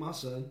to me, my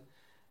son.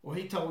 Well,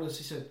 he told us.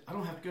 He said, "I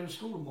don't have to go to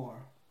school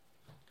tomorrow."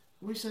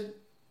 We said,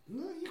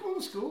 "No, you going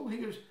to school?" He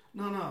goes,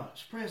 No,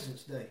 it's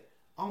President's Day.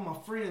 All my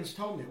friends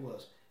told me it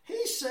was.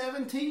 He's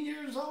 17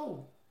 years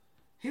old.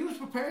 He was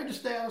prepared to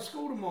stay out of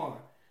school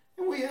tomorrow.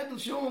 And we had to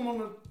show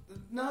him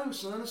no,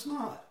 son, it's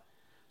not.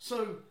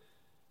 So,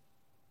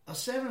 a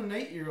 7 and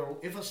 8 year old,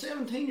 if a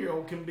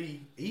 17-year-old can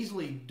be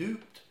easily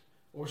duped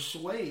or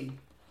swayed,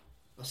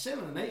 a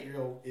 7 and 8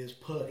 year old is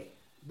putty.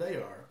 They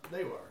are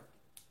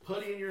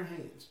putty in your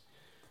hands.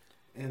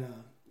 And,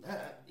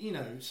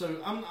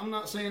 so I'm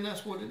not saying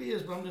that's what it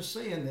is, but I'm just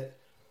saying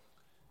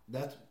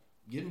that's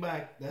getting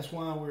back. That's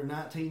why we're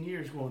 19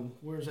 years going,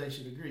 where's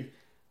Aisha degree?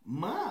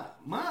 My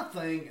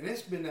thing, and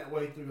it's been that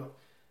way through.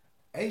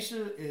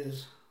 Aisha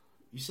is,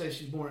 you say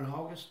she's born in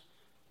August?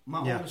 My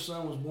oldest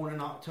son was born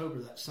in October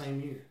that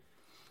same year.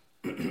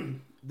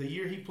 The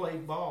year he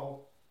played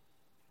ball,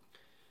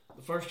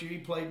 the first year he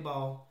played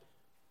ball,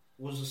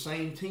 was the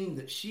same team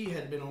that she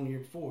had been on the year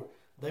before.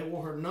 They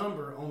wore her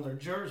number on their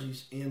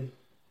jerseys in,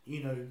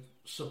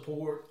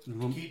 support,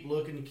 to keep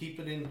looking, to keep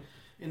it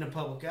in the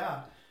public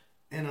eye.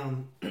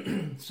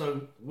 And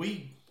so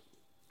he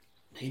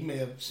may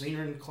have seen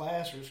her in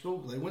class or at school.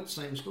 They went to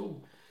the same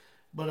school.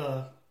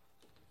 But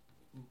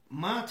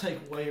my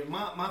takeaway, or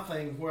my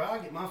thing, where I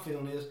get my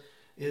feeling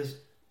is,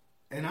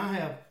 and I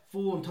have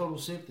full and total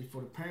sympathy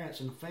for the parents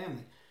and the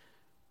family.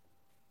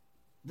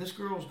 This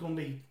girl's going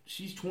to be,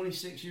 she's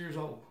 26 years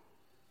old.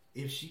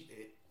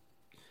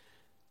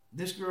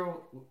 This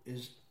girl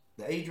is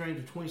the age range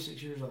of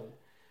 26 years old.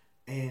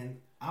 And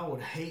I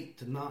would hate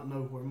to not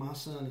know where my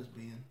son has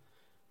been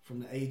from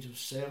the age of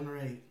 7 or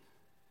 8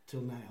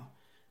 till now.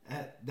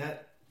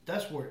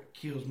 That's where it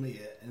kills me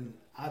at. And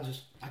I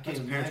can't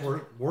imagine. That's a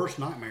parent's worst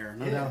nightmare,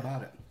 no doubt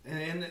about it.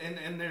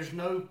 And there's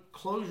no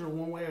closure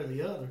one way or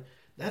the other.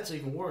 That's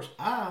even worse.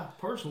 I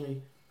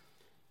personally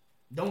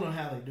don't know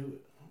how they do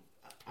it.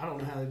 I don't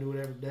know how they do it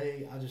every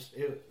day.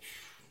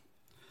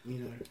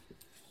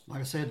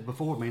 Like I said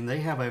before, I mean, they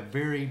have a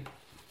very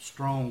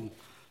strong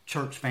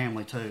church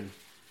family too.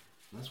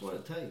 That's what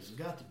it takes. It's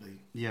got to be.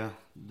 Yeah,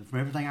 from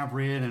everything I've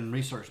read and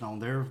researched on,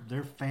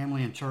 their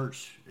family and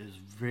church is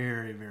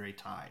very, very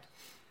tight.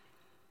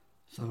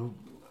 So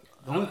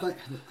the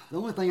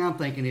only thing I'm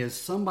thinking is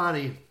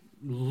somebody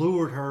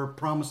lured her,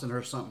 promising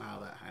her something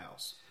out of that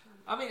house.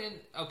 I mean,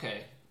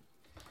 okay.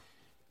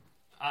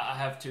 I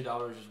have 2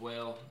 daughters as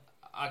well.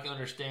 I can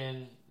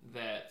understand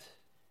that,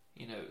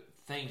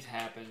 things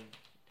happen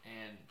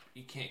and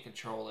you can't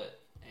control it,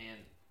 and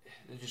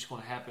they're just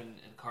going to happen,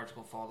 and cards are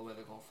going to fall the way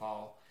they're going to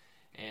fall,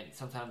 and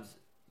sometimes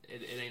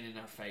it ain't in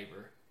our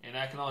favor. And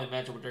I can only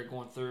imagine what they're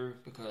going through,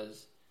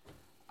 because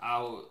I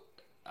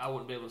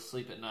wouldn't be able to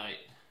sleep at night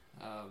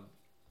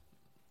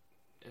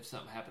if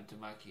something happened to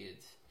my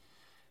kids.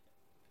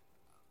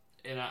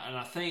 And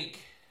I think,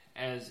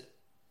 as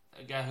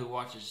a guy who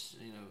watches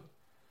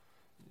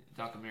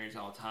documentaries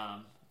all the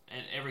time,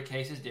 and every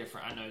case is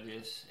different, I know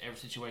this. Every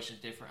situation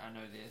is different, I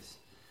know this.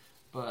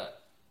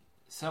 But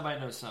somebody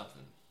knows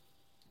something.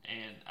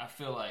 And I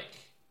feel like,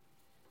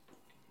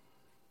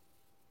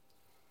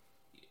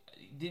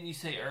 didn't you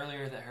say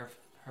earlier that her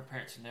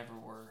parents never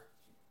were,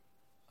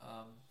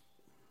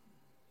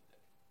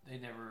 they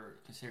never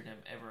considered them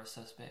ever a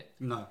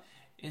suspect? No.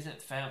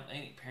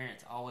 Ain't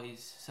parents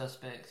always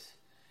suspects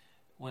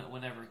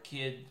whenever a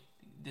kid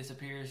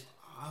disappears?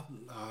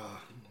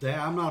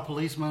 I'm not a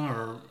policeman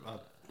or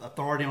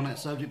authority on that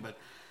subject, but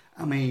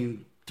I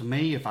mean, to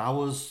me, if I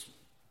was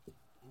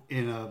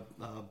in a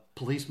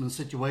policeman's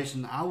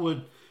situation, I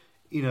would,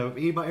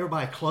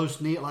 everybody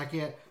close knit like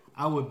that,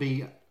 I would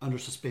be under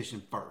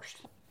suspicion first.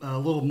 A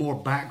little more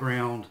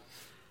background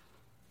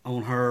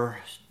on her.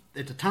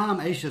 At the time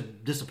Aisha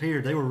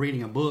disappeared, they were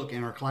reading a book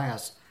in her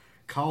class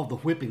called The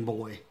Whipping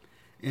Boy,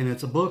 and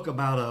it's a book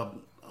about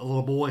a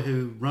little boy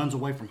who runs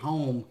away from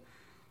home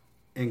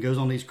and goes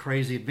on these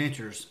crazy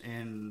adventures.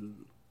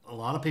 And a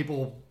lot of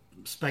people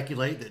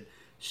speculate that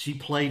she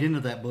played into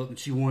that book and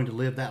she wanted to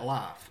live that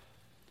life.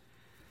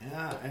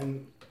 Yeah,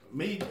 and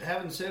me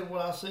having said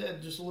what I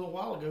said just a little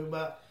while ago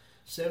about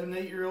 7,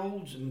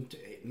 8-year-olds and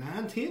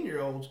 9,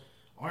 10-year-olds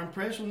are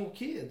impressionable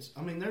kids.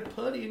 I mean, they're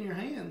putty in your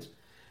hands,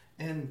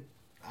 and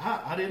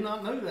I did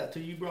not know that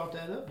till you brought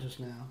that up just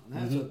now.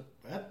 And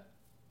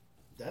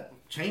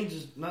that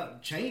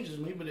changes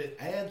me, but it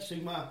adds to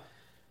my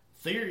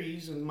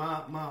theories and my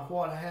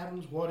what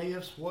happens, what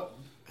ifs, what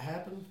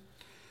happened.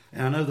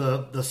 And I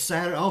know the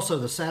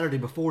Saturday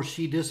before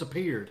she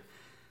disappeared,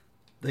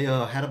 they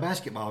had a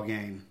basketball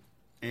game,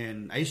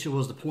 and Aisha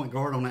was the point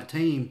guard on that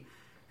team,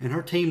 and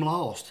her team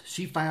lost.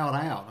 She fouled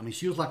out. I mean,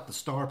 she was like the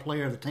star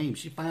player of the team.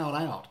 She fouled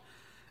out,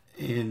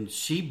 and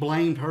she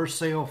blamed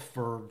herself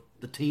for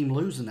the team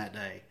losing that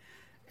day,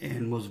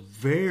 and was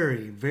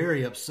very,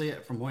 very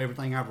upset from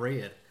everything I've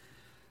read.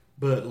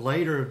 But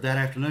later that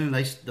afternoon,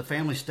 the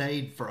family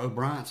stayed for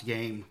O'Brien's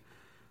game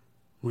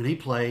when he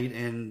played,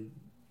 and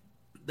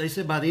they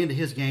said by the end of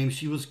his game,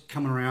 she was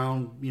coming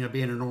around,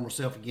 being her normal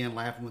self again,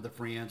 laughing with her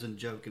friends and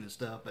joking and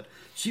stuff. But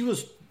she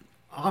was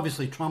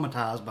obviously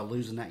traumatized by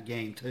losing that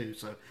game too.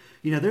 So,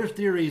 there's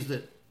theories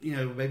that,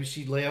 maybe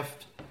she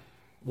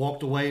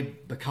walked away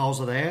because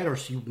of that, or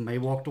she may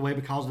walked away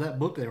because of that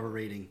book they were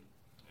reading.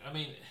 I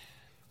mean,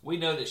 we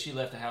know that she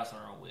left the house on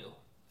her own will.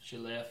 She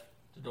left,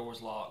 the door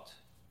was locked.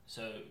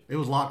 So it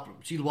was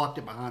locked. She locked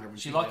it behind her. When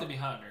she locked it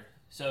behind her.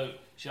 So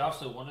she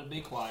obviously wanted to be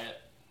quiet.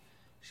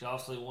 She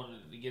obviously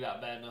wanted to get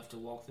out bad enough to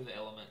walk through the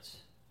elements.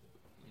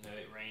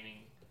 It raining.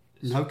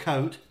 No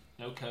coat,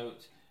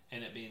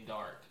 and it being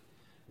dark.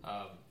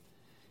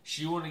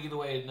 She wanted to get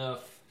away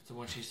enough to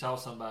when she saw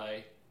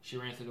somebody, she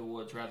ran through the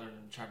woods rather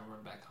than trying to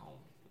run back home.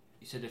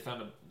 You said they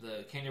found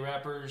the candy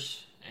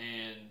wrappers,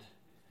 and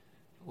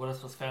what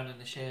else was found in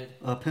the shed?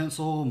 A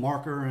pencil,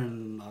 marker,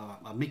 and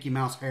a Mickey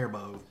Mouse hair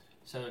bow.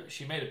 So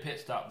she made a pit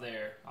stop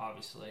there,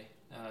 obviously.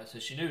 So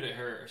she knew that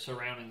her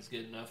surroundings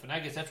good enough, and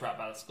I guess that's right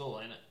by the school,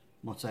 ain't it?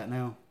 What's that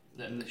now?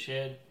 The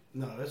shed?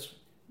 No,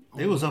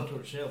 it was up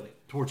towards Shelby.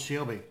 Towards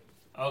Shelby.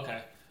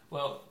 Okay.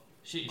 Well,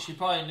 she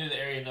probably knew the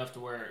area enough to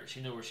where she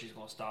knew where she's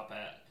going to stop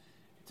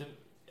at.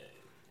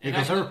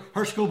 Because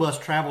her school bus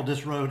traveled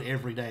this road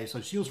every day,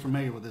 so she was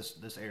familiar with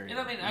this area. And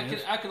I mean,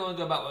 I could only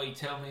go about what you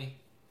tell me,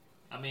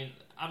 I mean,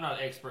 I'm not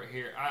an expert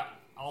here.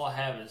 All I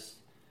have is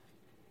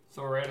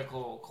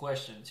theoretical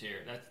questions here.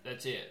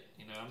 That's it.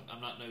 You know,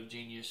 I'm not no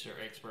genius or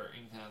expert or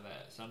anything like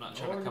that. So I'm not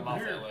trying to come off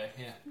that way.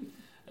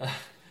 Yeah.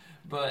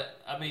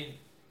 But I mean,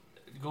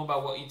 going by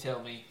what you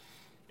tell me,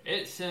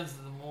 it sounds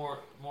more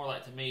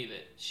like to me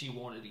that she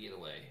wanted to get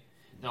away.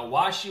 Now,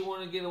 why she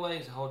wanted to get away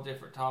is a whole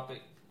different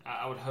topic.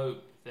 I would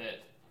hope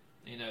that,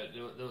 you know,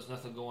 there was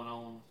nothing going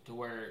on to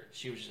where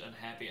she was just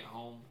unhappy at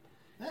home.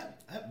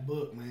 That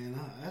book, man,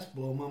 that's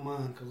blowing my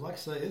mind. Because, like I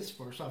say, it's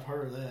the first I've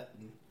heard of that.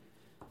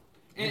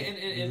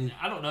 And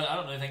I don't know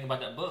anything about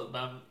that book,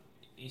 but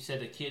you said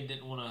the kid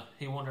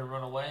he wanted to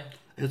run away.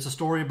 It's a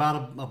story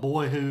about a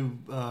boy who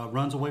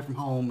runs away from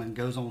home and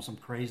goes on some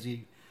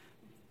crazy,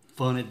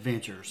 fun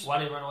adventures. Why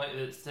did he run away?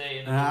 Did it say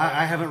in the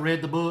I haven't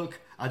read the book.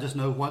 I just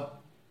know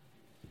what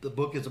the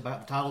book is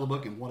about, the title of the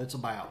book, and what it's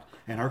about.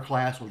 And her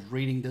class was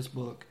reading this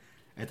book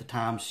at the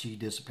time she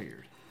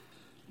disappeared.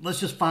 Let's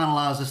just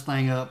finalize this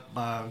thing up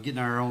by getting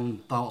our own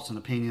thoughts and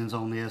opinions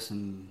on this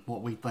and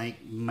what we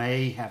think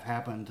may have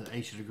happened to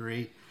Aisha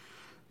Degree.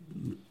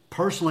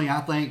 Personally,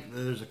 I think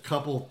there's a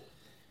couple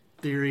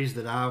theories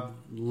that I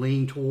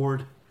lean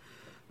toward.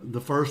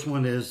 The first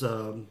one is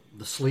the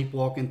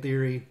sleepwalking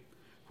theory,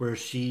 where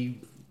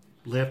she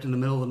left in the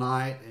middle of the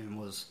night and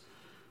was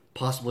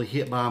possibly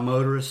hit by a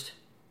motorist,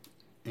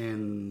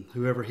 and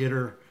whoever hit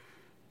her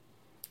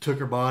took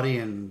her body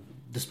and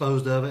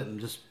disposed of it and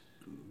just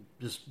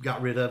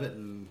got rid of it,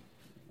 and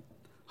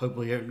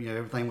hopefully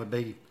everything would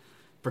be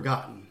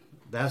forgotten.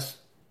 That's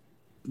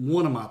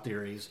one of my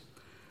theories.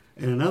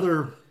 And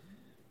another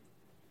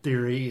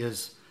theory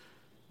is,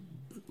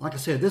 like I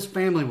said, this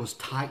family was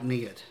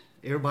tight-knit.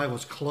 Everybody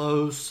was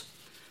close.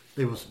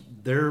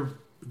 Their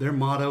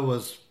motto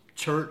was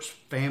church,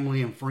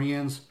 family, and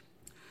friends.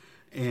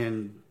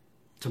 And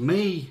to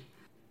me,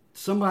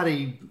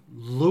 somebody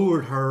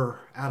lured her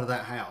out of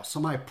that house.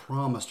 Somebody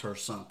promised her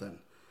something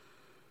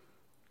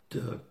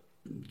to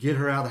get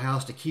her out of the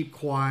house, to keep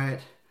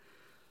quiet.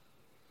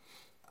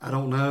 I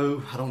don't know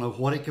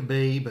what it could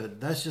be,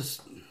 but that's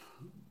just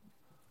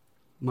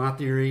my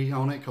theory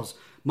on it, because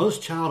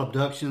most child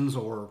abductions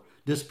or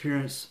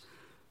disappearance,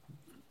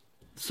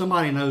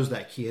 somebody knows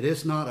that kid.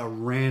 It's not a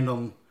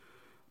random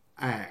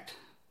act.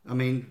 I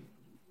mean,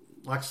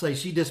 like I say,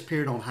 she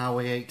disappeared on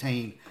Highway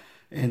 18,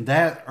 and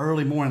that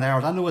early morning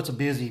hours, I know it's a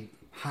busy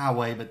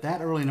highway, but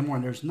that early in the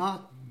morning, there's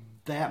not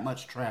that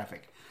much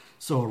traffic.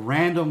 So a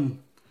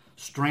random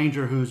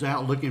stranger who's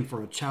out looking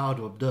for a child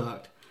to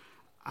abduct,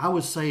 I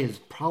would say is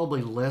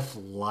probably less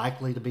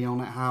likely to be on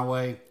that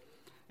highway,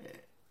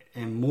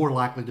 and more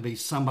likely to be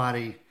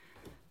somebody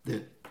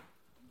that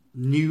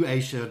knew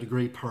Aisha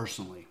Degree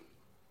personally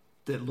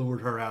that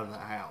lured her out of the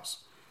house.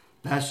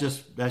 That's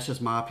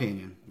just my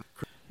opinion.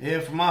 Yeah,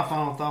 for my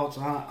final thoughts,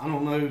 I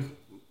don't know.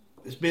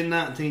 It's been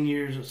 19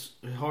 years.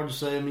 It's hard to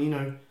say. I mean, you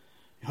know,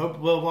 hope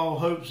above all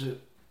hopes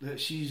that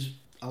she's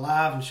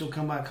alive and she'll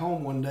come back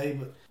home one day.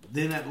 But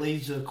then that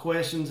leads to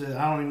questions that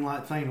I don't even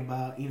like thinking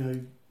about. You know,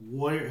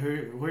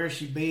 where has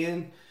she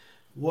been?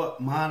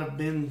 What might have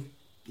been,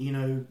 you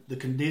know, the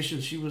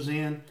conditions she was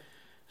in.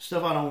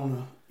 Stuff I don't want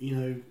to, you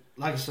know,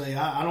 like I say,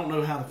 I don't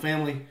know how the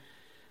family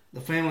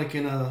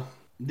can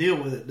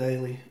deal with it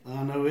daily.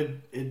 I know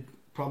it'd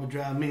probably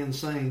drive me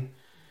insane.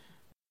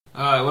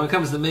 All right, when it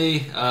comes to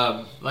me,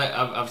 like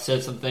I've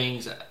said some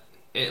things.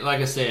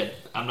 Like I said,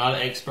 I'm not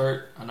an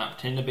expert. I'm not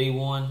pretending to be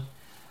one.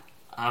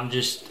 I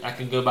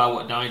can go by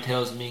what Donnie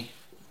tells me.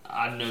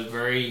 I know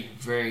very,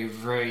 very,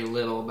 very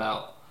little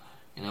about,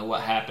 you know,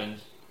 what happened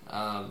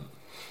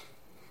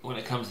when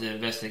it comes to the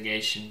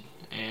investigation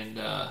and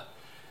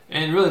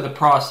really the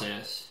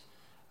process.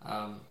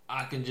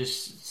 I can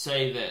just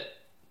say that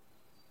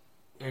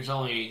there's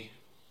only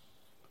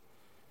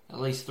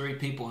at least 3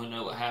 people who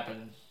know what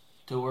happened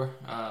to her.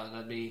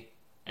 That'd be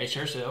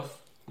Aisha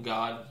herself,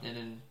 God, and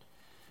then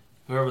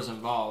whoever was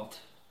involved.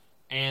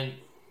 And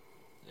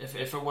if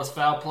it was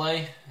foul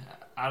play,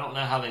 I don't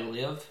know how they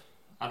live.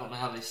 I don't know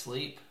how they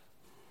sleep.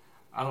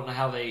 I don't know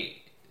how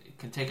they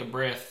can take a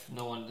breath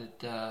knowing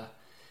that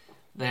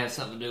they had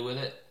something to do with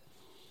it.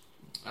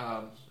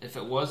 If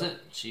it wasn't,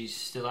 she's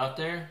still out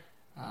there.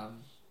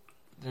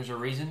 There's a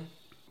reason.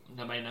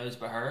 Nobody knows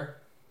but her.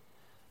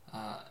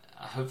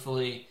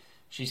 Hopefully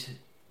she's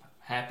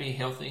happy,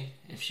 healthy,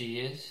 if she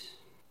is.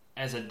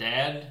 As a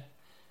dad,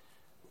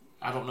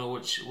 I don't know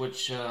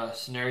which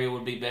scenario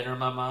would be better in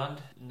my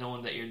mind,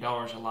 knowing that your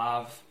daughter's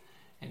alive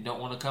and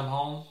don't want to come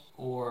home,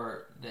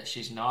 or that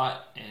she's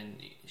not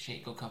and she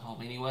ain't gonna come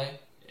home anyway.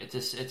 It's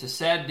a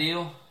sad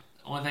deal.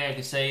 Only thing I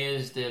can say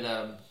is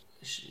that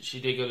she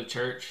did go to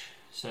church,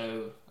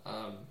 so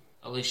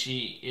at least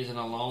she isn't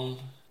alone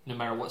no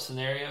matter what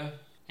scenario.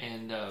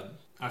 And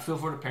I feel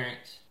for the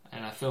parents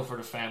and I feel for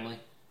the family,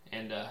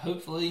 and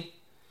hopefully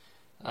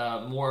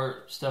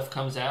more stuff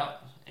comes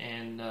out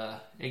and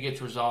it gets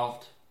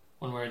resolved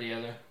one way or the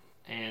other.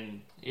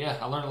 And yeah,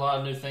 I learned a lot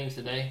of new things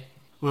today.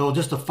 Well,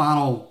 just a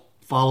final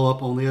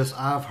follow-up on this.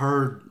 I've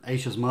heard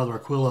Aisha's mother,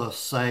 Aquila,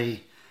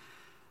 say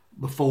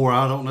before,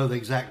 I don't know the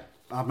exact,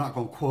 I'm not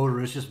going to quote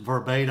her, it's just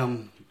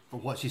verbatim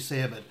from what she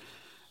said, but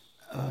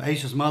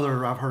Aisha's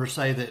mother, I've heard her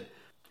say that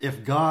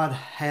if God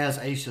has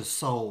Aisha's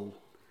soul,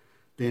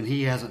 then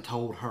he hasn't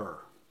told her.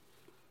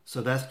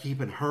 So that's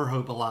keeping her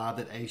hope alive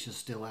that Aisha's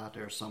still out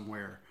there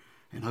somewhere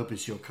and hoping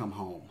she'll come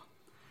home.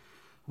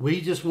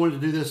 We just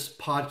wanted to do this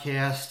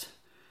podcast,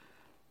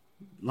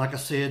 like I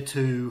said,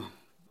 to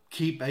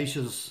keep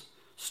Aisha's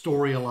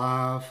story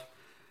alive.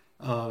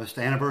 It's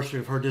the anniversary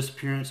of her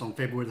disappearance on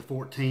February the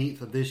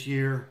 14th of this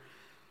year.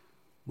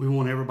 We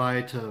want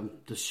everybody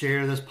to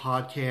share this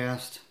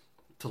podcast,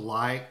 to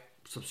like,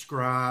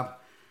 subscribe,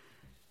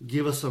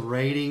 give us a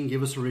rating,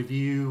 give us a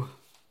review,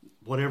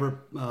 whatever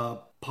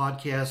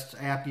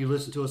podcast app you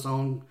listen to us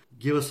on,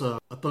 give us a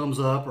thumbs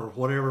up or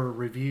whatever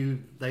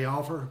review they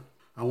offer.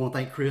 I want to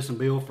thank Chris and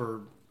Bill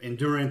for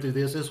enduring through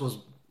this. This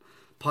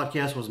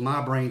podcast was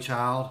my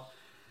brainchild,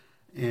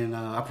 and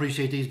I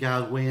appreciate these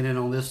guys weighing in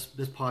on this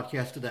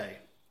podcast today.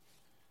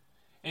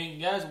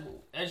 And guys,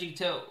 as you can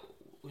tell,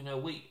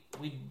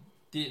 we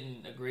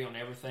didn't agree on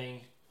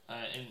everything,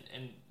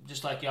 and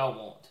just like y'all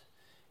want,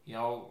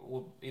 y'all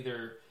will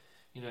either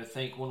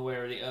think one way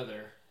or the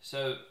other.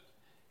 So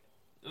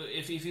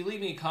if you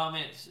leave me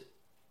comments,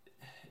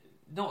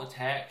 don't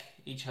attack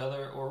each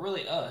other or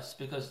really us,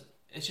 because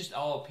it's just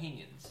all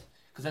opinions,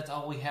 because that's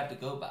all we have to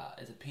go by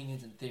is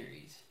opinions and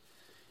theories.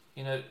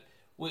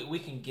 We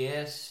can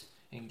guess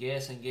and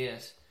guess and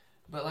guess,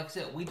 but like I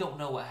said, we don't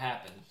know what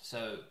happened.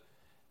 So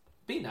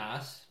be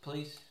nice,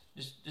 please.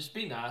 Just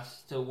be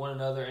nice to one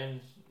another and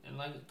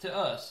like to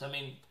us. I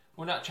mean,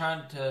 we're not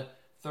trying to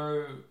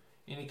throw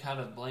any kind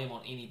of blame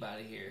on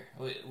anybody here.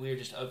 We're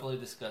just openly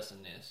discussing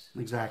this.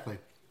 Exactly.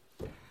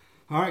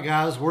 All right,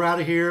 guys, we're out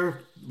of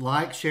here.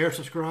 Like, share,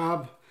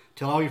 subscribe.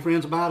 Tell all your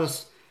friends about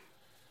us.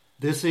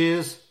 This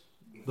is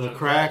the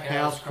Crack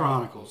House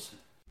Chronicles.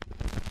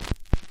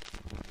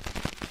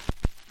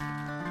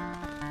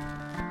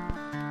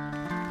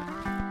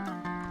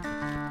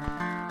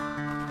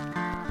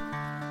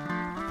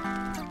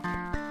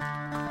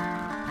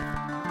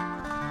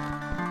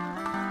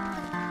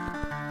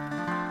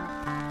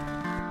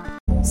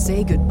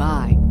 Say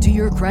goodbye to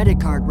your credit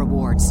card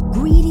rewards.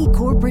 Greedy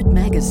corporate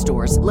mega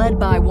stores, led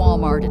by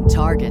Walmart and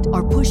Target,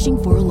 are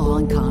pushing for a law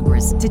in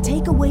Congress to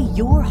take away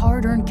your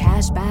hard-earned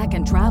cash back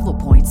and travel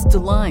points to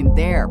line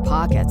their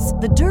pockets.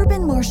 The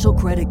Durbin-Marshall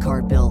credit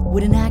card bill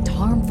would enact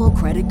harmful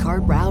credit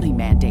card routing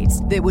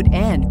mandates that would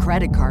end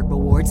credit card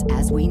rewards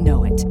as we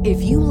know it.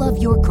 If you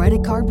love your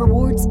credit card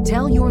rewards,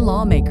 tell your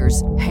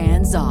lawmakers,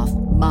 hands off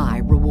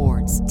my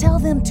rewards. Tell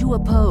them to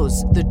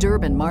oppose the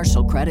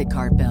Durbin-Marshall credit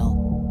card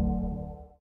bill.